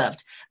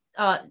lived,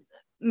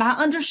 my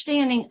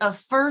understanding of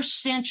first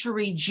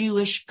century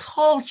Jewish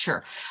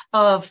culture,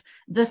 of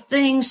the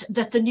things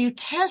that the New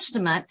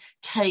Testament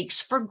takes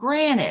for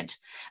granted.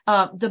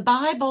 The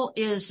Bible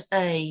is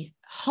a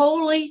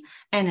holy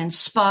and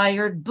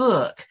inspired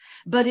book,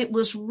 but it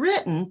was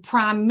written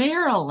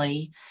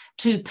primarily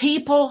to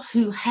people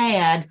who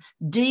had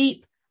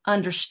deep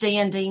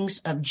understandings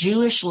of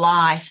Jewish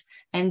life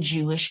and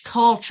Jewish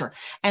culture.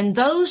 And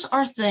those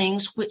are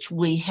things which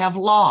we have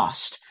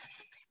lost.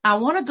 I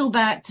want to go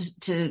back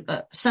to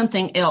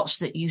something else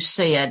that you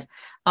said.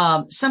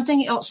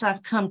 Something else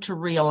I've come to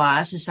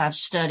realize as I've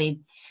studied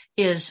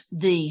is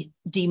the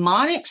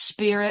demonic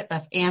spirit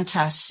of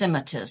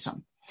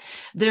anti-Semitism.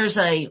 There's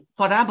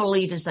what I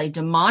believe is a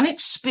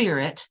demonic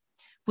spirit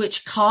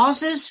which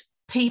causes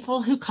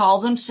people who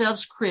call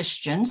themselves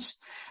Christians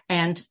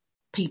and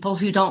people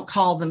who don't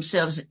call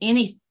themselves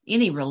any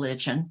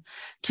religion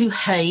to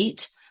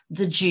hate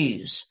the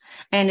Jews.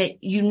 And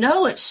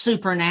it's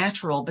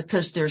supernatural,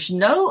 because there's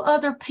no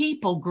other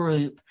people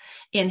group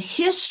in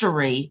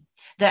history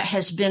that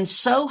has been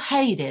so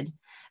hated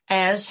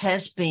as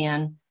has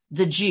been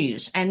the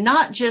Jews, and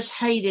not just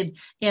hated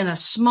in a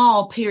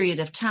small period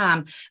of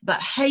time, but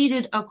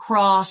hated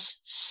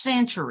across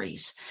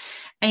centuries.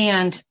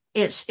 And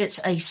it's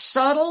a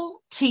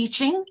subtle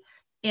teaching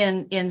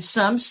in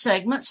some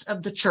segments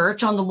of the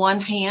church. On the one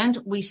hand,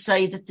 we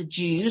say that the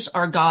Jews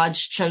are God's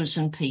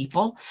chosen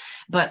people,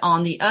 but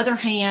on the other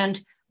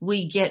hand,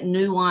 we get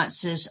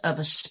nuances of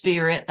a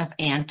spirit of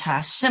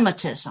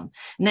anti-Semitism.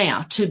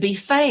 Now, to be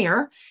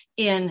fair,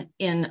 in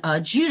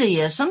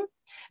Judaism,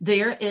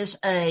 there is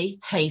a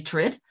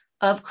hatred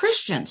of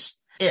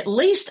Christians, at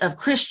least of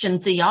Christian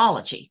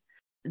theology.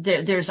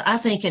 There's, I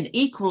think, an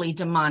equally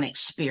demonic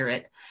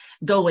spirit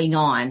going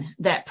on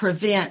that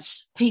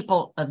prevents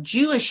people of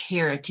Jewish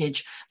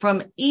heritage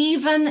from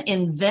even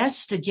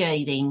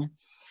investigating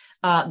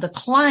the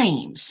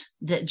claims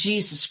that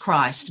Jesus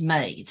Christ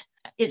made.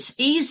 It's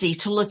easy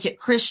to look at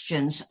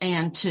Christians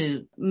and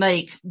to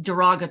make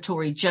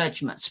derogatory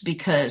judgments,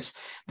 because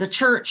the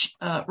church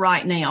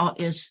right now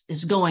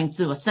is going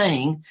through a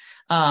thing,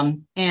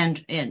 and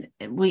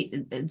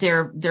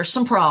there's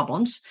some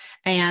problems,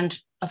 and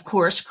of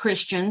course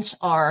Christians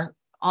are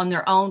on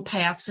their own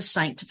path to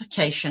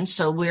sanctification,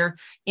 so we're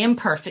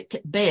imperfect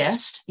at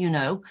best,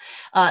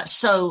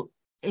 So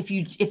if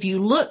you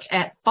look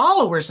at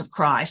followers of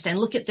Christ and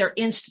look at their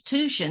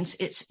institutions,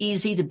 it's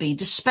easy to be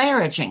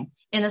disparaging.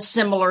 In a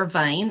similar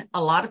vein,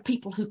 a lot of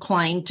people who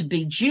claim to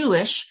be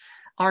Jewish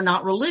are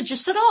not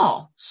religious at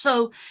all.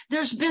 So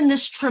there's been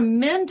this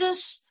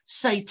tremendous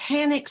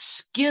satanic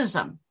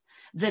schism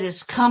that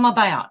has come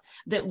about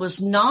that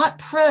was not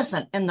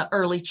present in the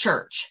early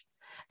church.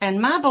 And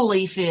my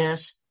belief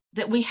is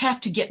that we have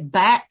to get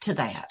back to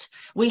that.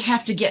 We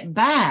have to get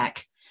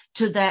back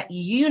to that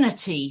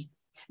unity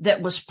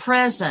that was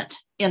present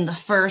in the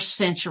first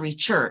century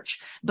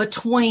church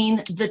between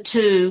the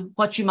two,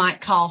 what you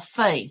might call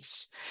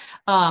faiths.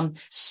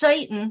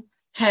 Satan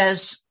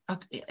has,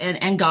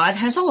 and God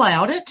has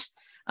allowed it,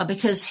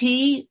 because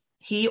he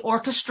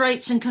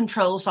orchestrates and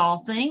controls all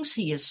things.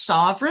 He is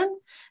sovereign.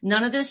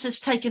 None of this has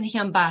taken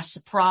him by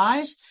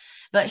surprise,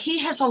 but he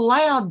has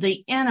allowed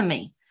the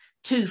enemy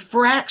to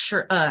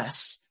fracture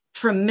us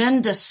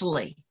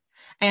tremendously.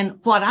 And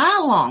what I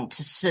long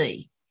to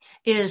see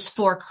is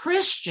for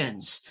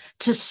Christians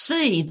to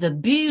see the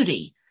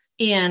beauty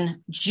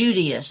in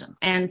Judaism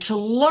and to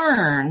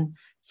learn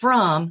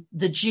from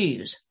the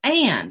Jews,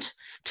 and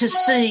to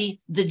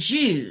see the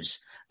Jews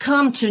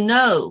come to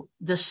know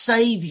the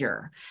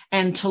Savior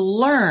and to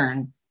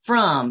learn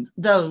from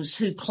those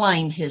who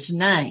claim his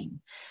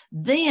name,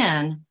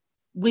 then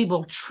we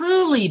will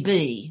truly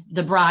be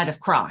the bride of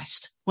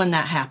Christ when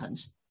that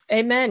happens.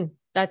 Amen.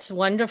 That's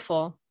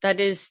wonderful.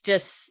 That's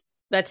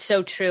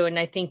so true. And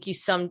I think you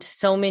summed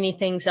so many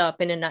things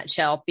up in a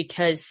nutshell,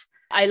 because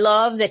I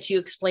love that you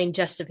explained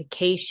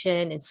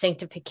justification and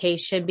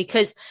sanctification,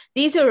 because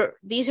these are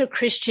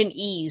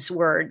Christianese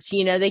words.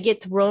 They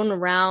get thrown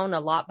around a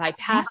lot by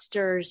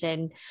pastors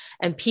and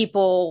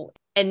people.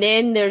 And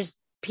then there's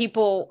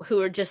people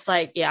who are just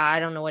like, yeah, I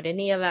don't know what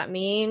any of that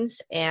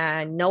means.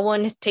 And no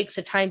one takes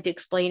the time to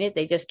explain it.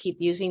 They just keep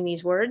using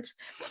these words.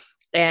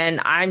 And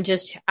I'm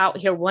just out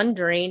here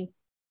wondering,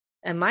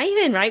 am I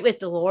even right with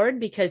the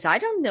Lord? Because I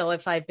don't know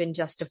if I've been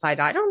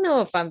justified. I don't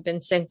know if I've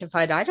been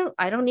sanctified.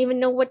 I don't even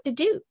know what to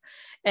do.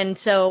 And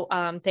so,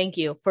 thank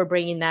you for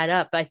bringing that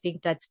up. I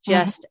think that's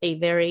just a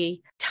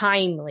very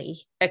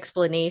timely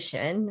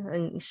explanation.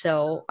 And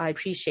so I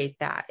appreciate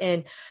that.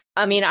 And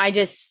I mean,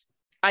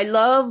 I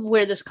love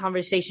where this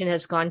conversation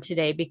has gone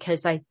today,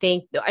 because I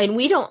think, and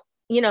we don't,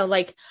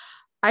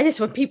 I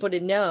just want people to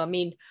know, I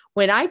mean,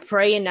 when I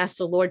pray and ask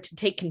the Lord to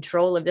take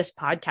control of this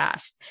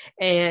podcast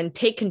and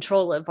take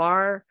control of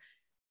our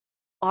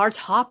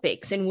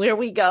topics and where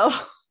we go,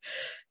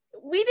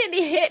 we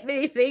didn't hit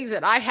many things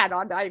that I had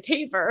on my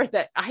paper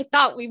that I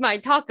thought we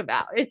might talk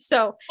about. And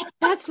so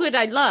that's what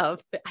I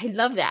love. I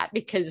love that,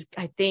 because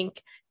I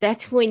think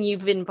that's when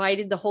you've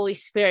invited the Holy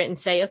Spirit and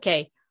say,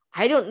 okay,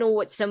 I don't know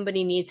what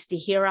somebody needs to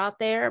hear out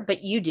there,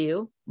 but you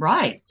do.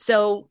 Right.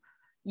 So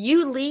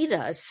you lead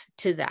us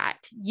to that.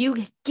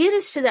 You get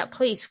us to that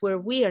place where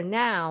we are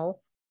now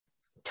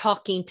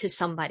talking to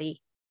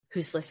somebody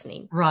who's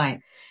listening.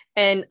 Right.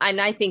 And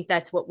I think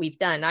that's what we've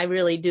done. I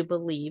really do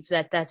believe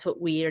that that's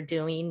what we are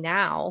doing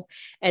now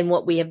and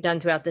what we have done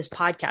throughout this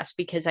podcast,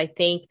 because I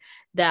think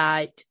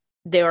that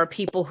there are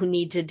people who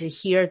need to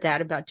hear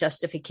that about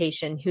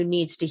justification, who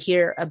needs to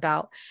hear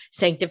about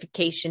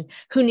sanctification,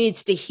 who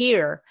needs to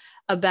hear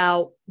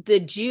about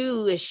the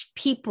Jewish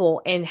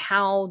people and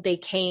how they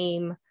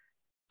came,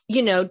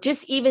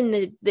 just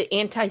even the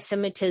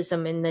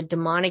anti-Semitism and the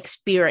demonic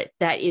spirit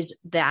that is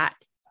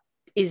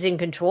in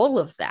control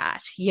of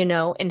that,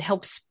 and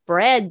help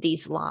spread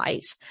these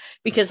lies.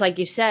 Because like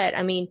you said,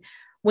 I mean,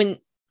 when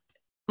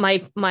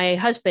my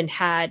husband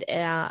had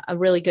a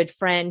really good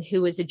friend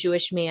who was a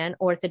Jewish man,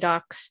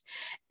 Orthodox,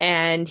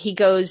 and he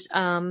goes,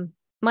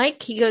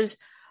 Mike, he goes,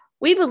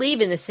 we believe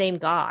in the same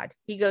God.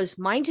 He goes,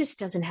 mine just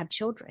doesn't have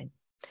children.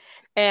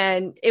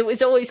 And it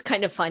was always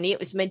kind of funny. It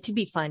was meant to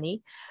be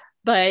funny,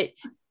 but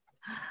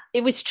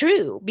it was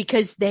true,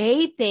 because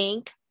they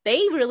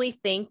really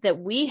think that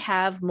we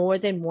have more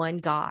than one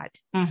God.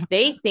 Mm-hmm.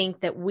 They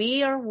think that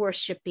we are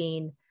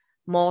worshiping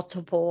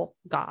multiple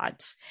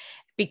gods,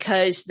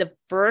 because the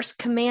first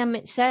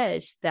commandment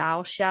says,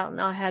 thou shalt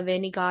not have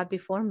any God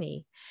before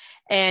me.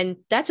 And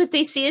that's what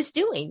they see us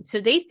doing. So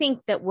they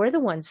think that we're the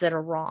ones that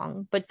are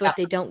wrong. But what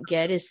they don't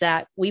get is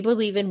that we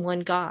believe in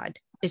one God.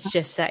 It's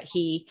just that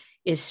he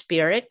is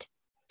spirit.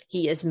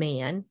 He is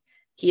man.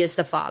 He is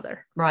the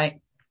Father.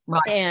 Right.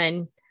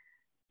 Right.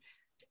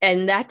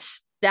 And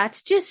that's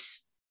that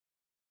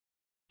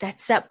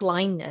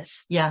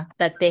blindness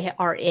that they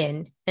are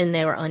in and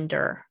they're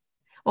under.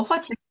 Well,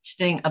 what's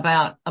interesting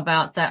about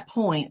that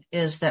point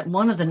is that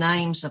one of the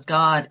names of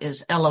God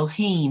is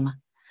Elohim,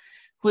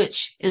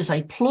 which is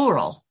a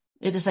plural.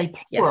 It is a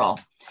plural.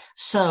 Yes.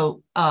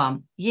 So,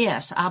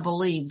 yes, I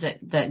believe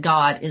that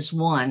God is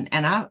one,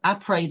 and I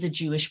pray the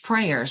Jewish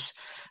prayers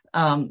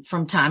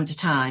from time to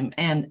time,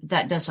 and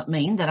that doesn't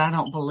mean that I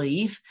don't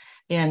believe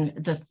in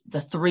the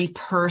three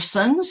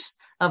persons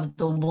of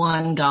the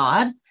one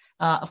God.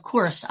 Of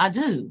course, I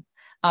do.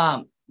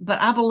 But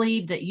I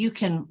believe that you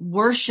can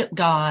worship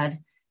God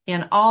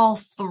in all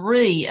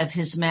three of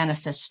his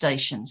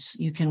manifestations.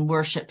 You can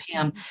worship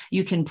him.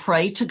 You can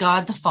pray to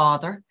God the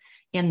Father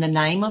in the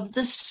name of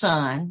the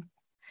Son,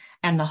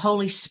 and the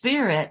Holy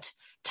Spirit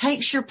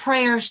takes your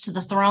prayers to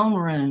the throne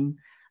room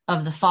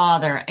of the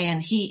Father,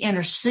 and he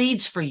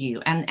intercedes for you.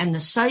 And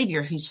the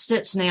Savior, who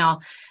sits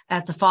now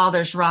at the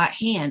Father's right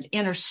hand,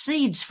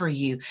 intercedes for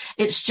you.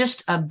 It's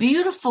just a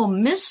beautiful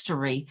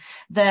mystery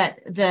that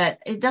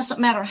it doesn't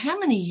matter how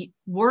many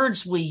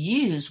words we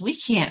use, we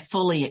can't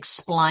fully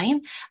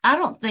explain. I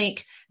don't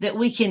think that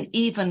we can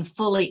even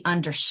fully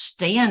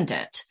understand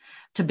it,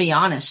 to be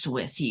honest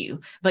with you.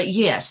 But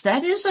yes,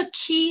 that is a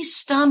key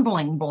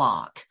stumbling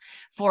block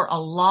for a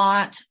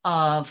lot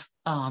of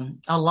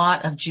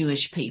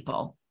Jewish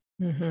people.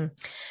 Mm-hmm.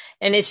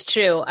 And it's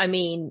true. I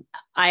mean,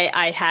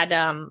 I had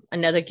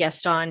another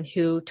guest on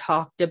who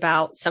talked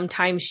about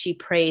sometimes she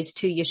prays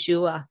to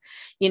Yeshua.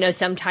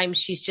 Sometimes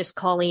she's just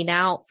calling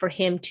out for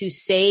him to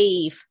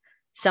save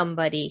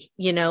somebody,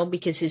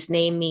 because his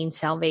name means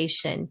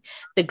salvation,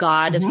 the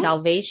God of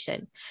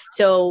salvation.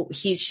 So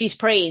she's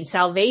praying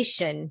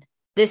salvation,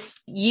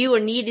 You are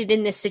needed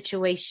in this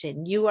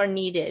situation. You are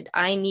needed.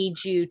 I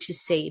need you to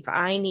save.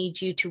 I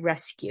need you to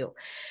rescue.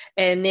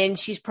 And then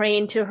she's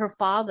praying to her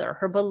father,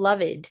 her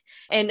beloved.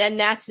 And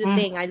that's the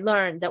thing I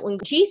learned, that when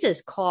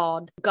Jesus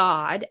called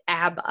God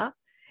Abba,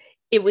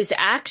 it was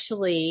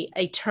actually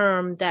a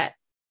term that,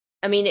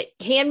 I mean, it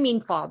can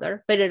mean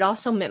father, but it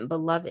also meant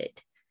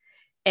beloved.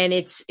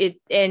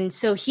 And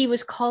so he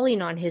was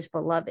calling on his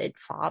beloved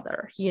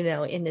father,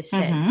 in a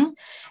sense.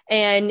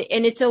 And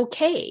it's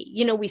okay.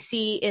 We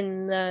see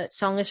in the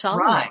Song of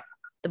Solomon,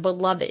 the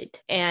beloved,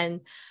 and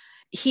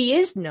he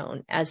is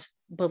known as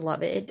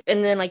beloved.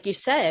 And then, like you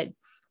said,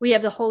 we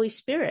have the Holy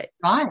Spirit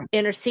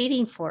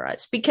interceding for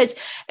us,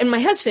 and my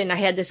husband and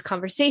I had this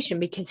conversation,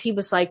 because he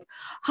was like,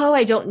 oh,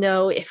 I don't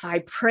know if I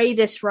pray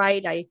this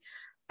right. I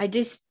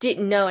just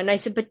didn't know. And I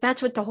said, but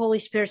that's what the Holy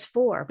Spirit's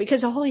for,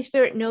 because the Holy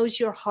Spirit knows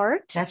your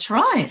heart. That's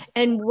right.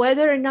 And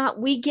whether or not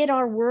we get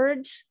our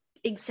words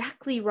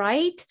exactly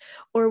right,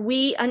 or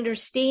we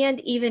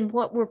understand even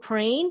what we're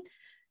praying,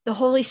 the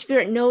Holy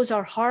Spirit knows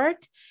our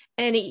heart,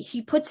 and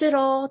he puts it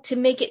all to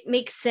make it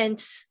make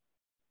sense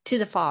to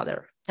the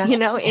Father.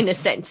 In a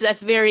sense,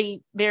 that's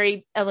very,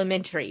 very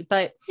elementary,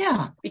 but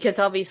because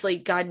obviously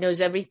God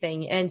knows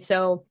everything. And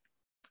so,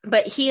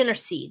 but he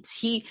intercedes.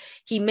 He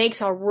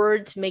makes our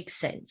words make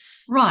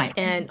sense. Right.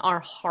 And our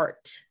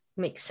heart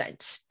makes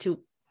sense too.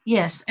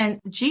 Yes.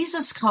 And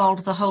Jesus called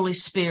the Holy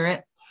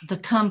Spirit the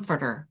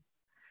Comforter.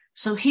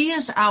 So he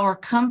is our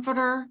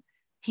comforter.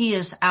 He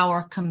is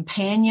our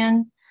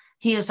companion.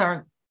 He is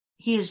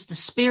the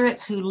Spirit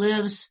who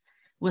lives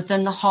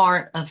within the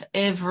heart of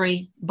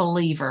every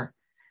believer.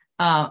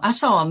 I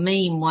saw a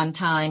meme one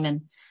time,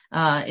 and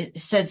it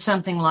said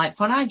something like,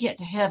 when I get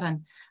to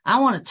heaven,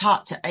 I want to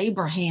talk to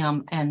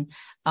Abraham, and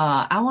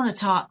I want to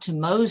talk to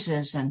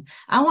Moses, and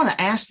I want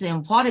to ask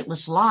them what it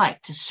was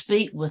like to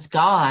speak with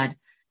God,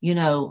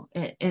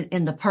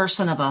 in the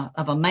person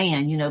of a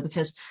man,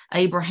 because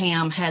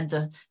Abraham had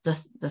the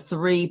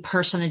three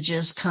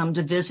personages come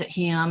to visit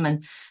him,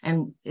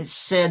 and it's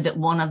said that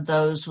one of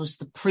those was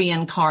the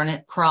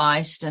pre-incarnate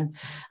Christ, and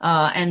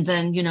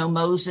then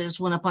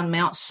Moses went up on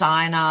Mount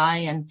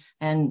Sinai,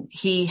 and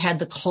he had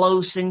the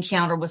close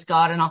encounter with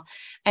God and all,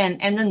 and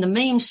then the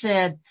meme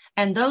said,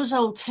 and those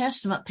Old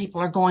Testament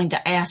people are going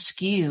to ask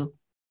you,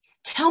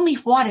 tell me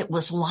what it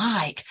was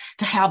like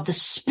to have the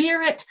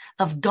Spirit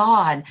of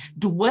God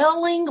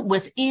dwelling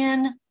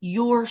within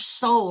your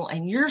soul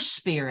and your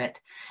spirit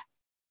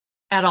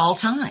at all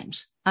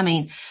times. I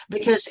mean,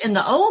 because in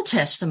the Old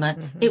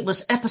Testament, it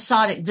was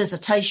episodic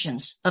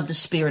visitations of the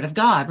Spirit of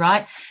God,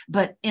 right?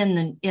 But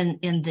in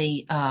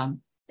the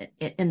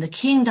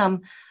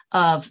kingdom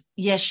of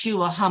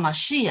Yeshua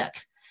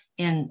HaMashiach,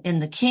 in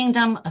the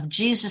kingdom of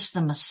Jesus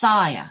the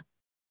Messiah,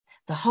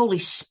 the Holy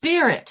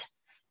Spirit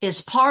is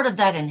part of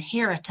that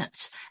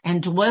inheritance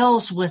and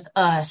dwells with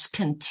us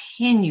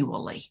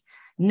continually,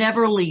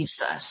 never leaves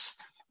us.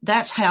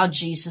 That's how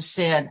Jesus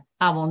said,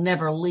 I will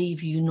never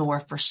leave you nor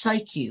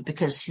forsake you,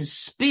 because his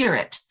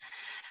Spirit,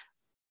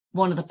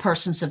 one of the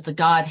persons of the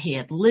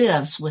Godhead,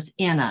 lives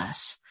within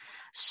us.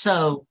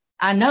 So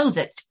I know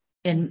that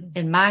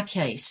in my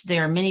case,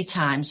 there are many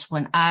times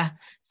when I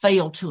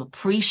fail to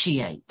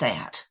appreciate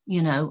that.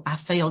 I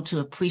fail to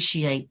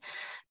appreciate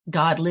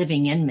God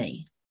living in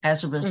me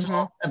as a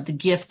result of the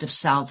gift of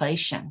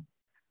salvation.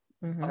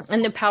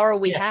 And the power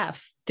we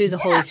have through the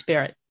Holy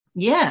Spirit.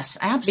 Yes,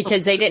 absolutely.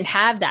 Because they didn't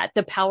have that.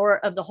 The power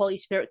of the Holy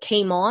Spirit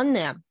came on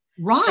them.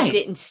 Right. It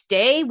didn't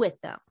stay with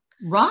them.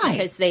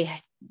 Right.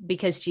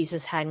 Because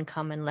Jesus hadn't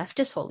come and left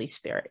his Holy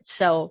Spirit.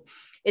 So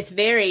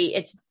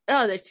there's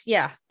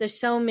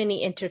so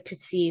many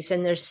intricacies,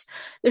 and there's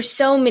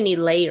so many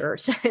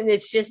layers, and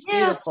it's just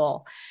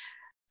beautiful.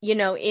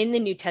 In the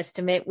New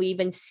Testament, we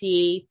even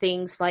see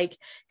things like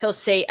he'll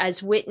say,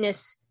 as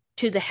witness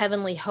to the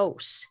heavenly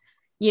hosts,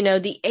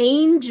 the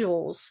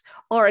angels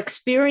are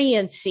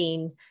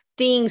experiencing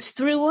things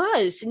through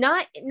us,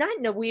 not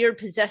in a weird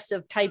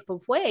possessive type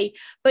of way,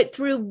 but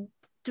through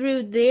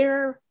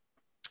their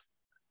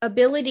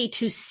ability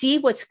to see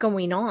what's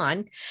going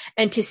on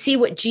and to see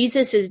what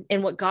Jesus is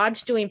and what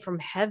God's doing from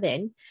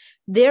heaven.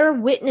 They're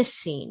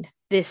witnessing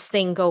this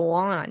thing go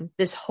on,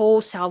 this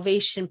whole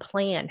salvation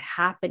plan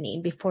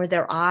happening before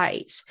their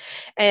eyes.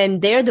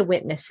 And they're the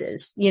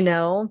witnesses,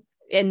 and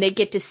they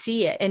get to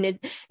see it. And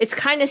it's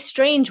kind of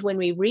strange when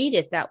we read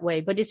it that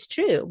way, but it's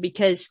true,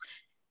 because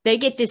they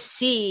get to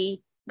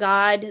see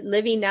God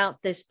living out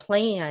this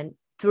plan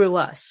through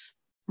us.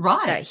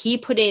 Right. That he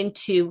put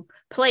into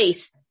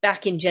place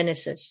back in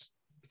Genesis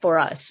for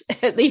us,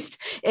 at least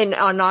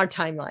on our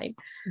timeline.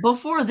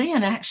 Before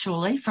then,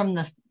 actually, from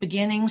the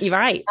beginnings,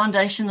 right.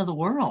 Foundation of the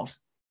world.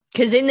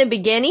 Because in the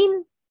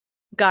beginning,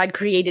 God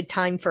created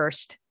time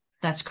first.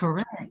 That's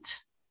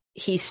correct.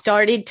 He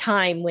started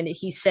time when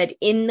he said,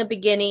 in the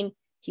beginning,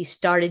 he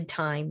started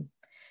time.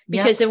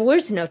 Because there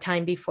was no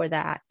time before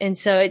that. And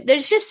so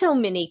there's just so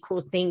many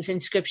cool things in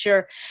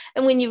scripture.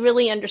 And when you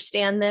really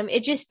understand them,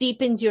 it just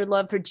deepens your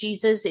love for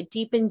Jesus. It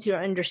deepens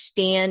your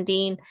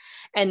understanding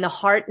and the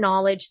heart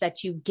knowledge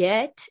that you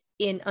get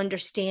in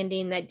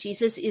understanding that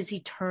Jesus is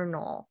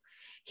eternal.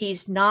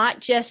 He's not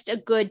just a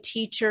good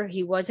teacher.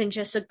 He wasn't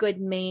just a good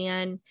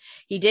man.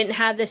 He didn't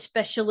have this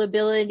special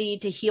ability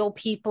to heal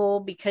people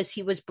because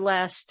he was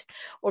blessed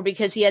or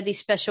because he had these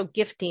special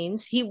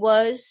giftings. He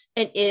was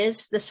and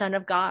is the Son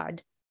of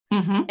God.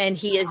 Mm-hmm. And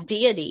he is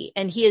deity,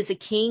 and he is the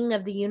king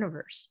of the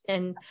universe.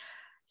 And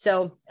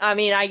so, I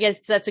mean, I guess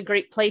that's a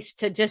great place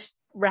to just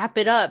wrap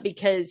it up,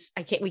 because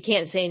we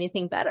can't say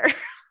anything better.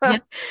 Yeah.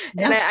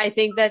 And I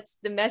think that's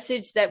the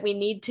message that we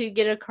need to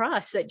get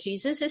across, that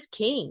Jesus is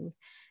king,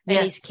 and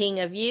Yes. he's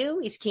king of you.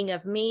 He's king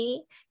of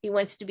me. He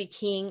wants to be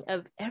king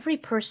of every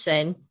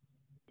person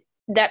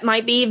that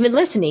might be even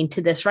listening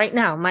to this right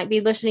now, might be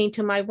listening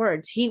to my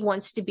words. He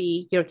wants to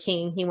be your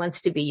king. He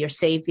wants to be your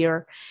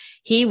savior.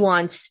 He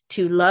wants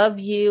to love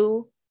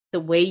you the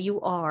way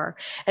you are.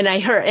 And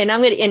I'm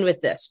going to end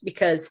with this,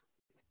 because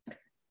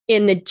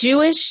in the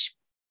Jewish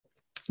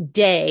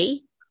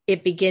day,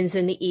 it begins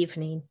in the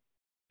evening.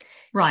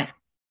 Right.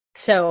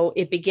 So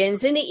it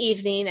begins in the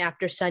evening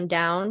after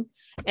sundown.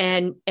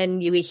 And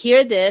you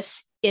hear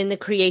this in the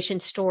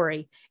creation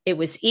story. It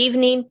was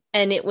evening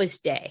and it was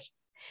day.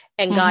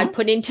 And God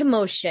put into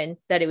motion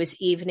that it was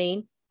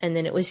evening and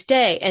then it was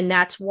day. And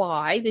that's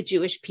why the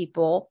Jewish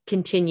people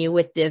continue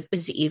with it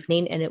was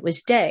evening and it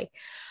was day.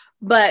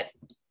 But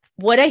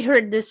what I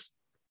heard this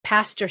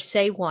pastor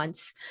say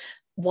once,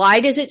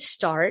 why does it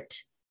start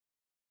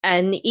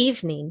in the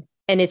evening?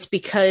 And it's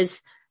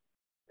because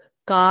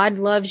God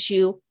loves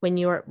you when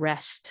you're at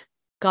rest.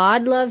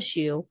 God loves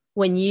you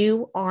when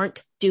you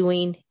aren't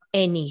doing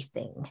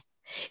anything.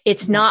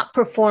 It's not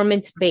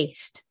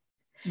performance-based.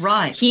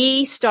 Right.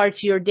 He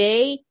starts your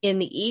day in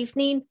the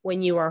evening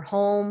when you are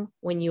home,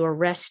 when you are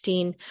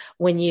resting,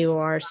 when you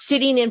are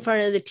sitting in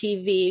front of the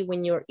TV,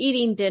 when you're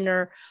eating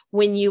dinner,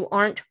 when you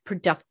aren't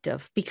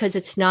productive, because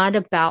it's not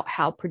about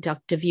how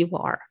productive you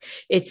are.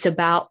 It's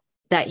about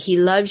that he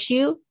loves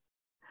you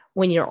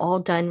when you're all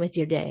done with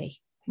your day.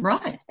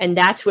 Right. And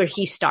that's where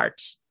he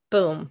starts.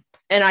 Boom.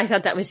 And I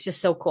thought that was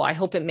just so cool. I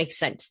hope it makes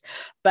sense,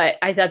 but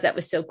I thought that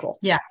was so cool.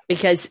 Yeah.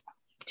 Because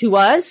to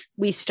us,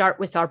 we start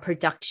with our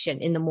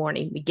production in the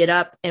morning. We get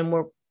up and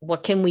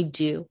what can we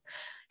do?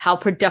 How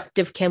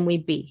productive can we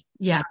be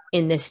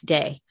in this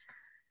day?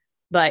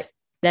 But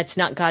that's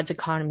not God's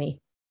economy.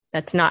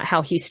 That's not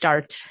how he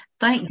starts.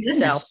 Thank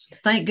goodness.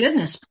 Thank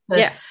goodness.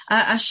 Yes.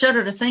 I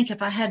shudder to think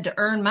if I had to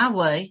earn my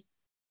way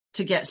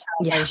to get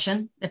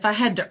salvation, if I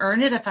had to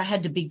earn it, if I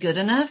had to be good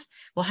enough,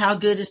 well, how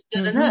good is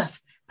good enough?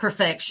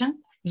 Perfection.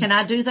 Can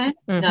I do that?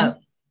 No,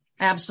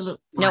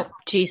 absolutely not. No,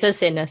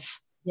 Jesus in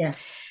us.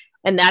 Yes.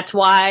 And that's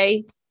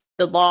why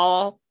the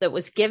law that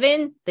was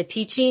given, the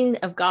teaching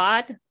of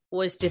God,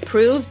 was to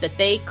prove that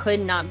they could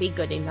not be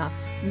good enough.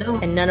 No.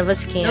 And none of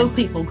us can. No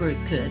people group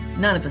could.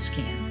 None of us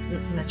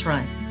can. That's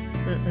right.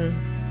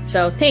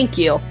 So thank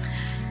you.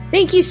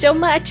 Thank you so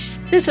much.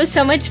 This was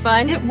so much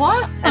fun. It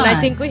was fun. And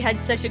I think we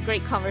had such a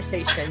great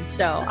conversation.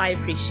 So I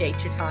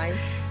appreciate your time.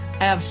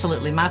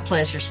 Absolutely. My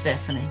pleasure,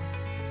 Stephanie.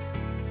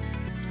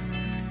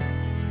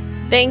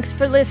 Thanks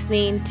for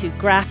listening to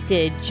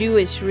Grafted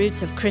Jewish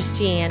Roots of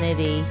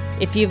Christianity.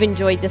 If you've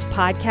enjoyed this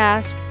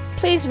podcast,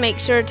 please make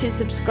sure to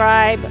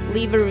subscribe,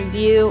 leave a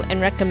review,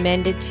 and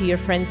recommend it to your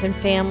friends and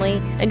family.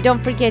 And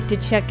don't forget to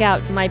check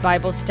out my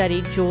Bible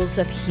study, Jewels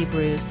of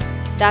Hebrews.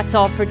 That's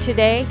all for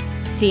today.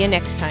 See you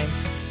next time.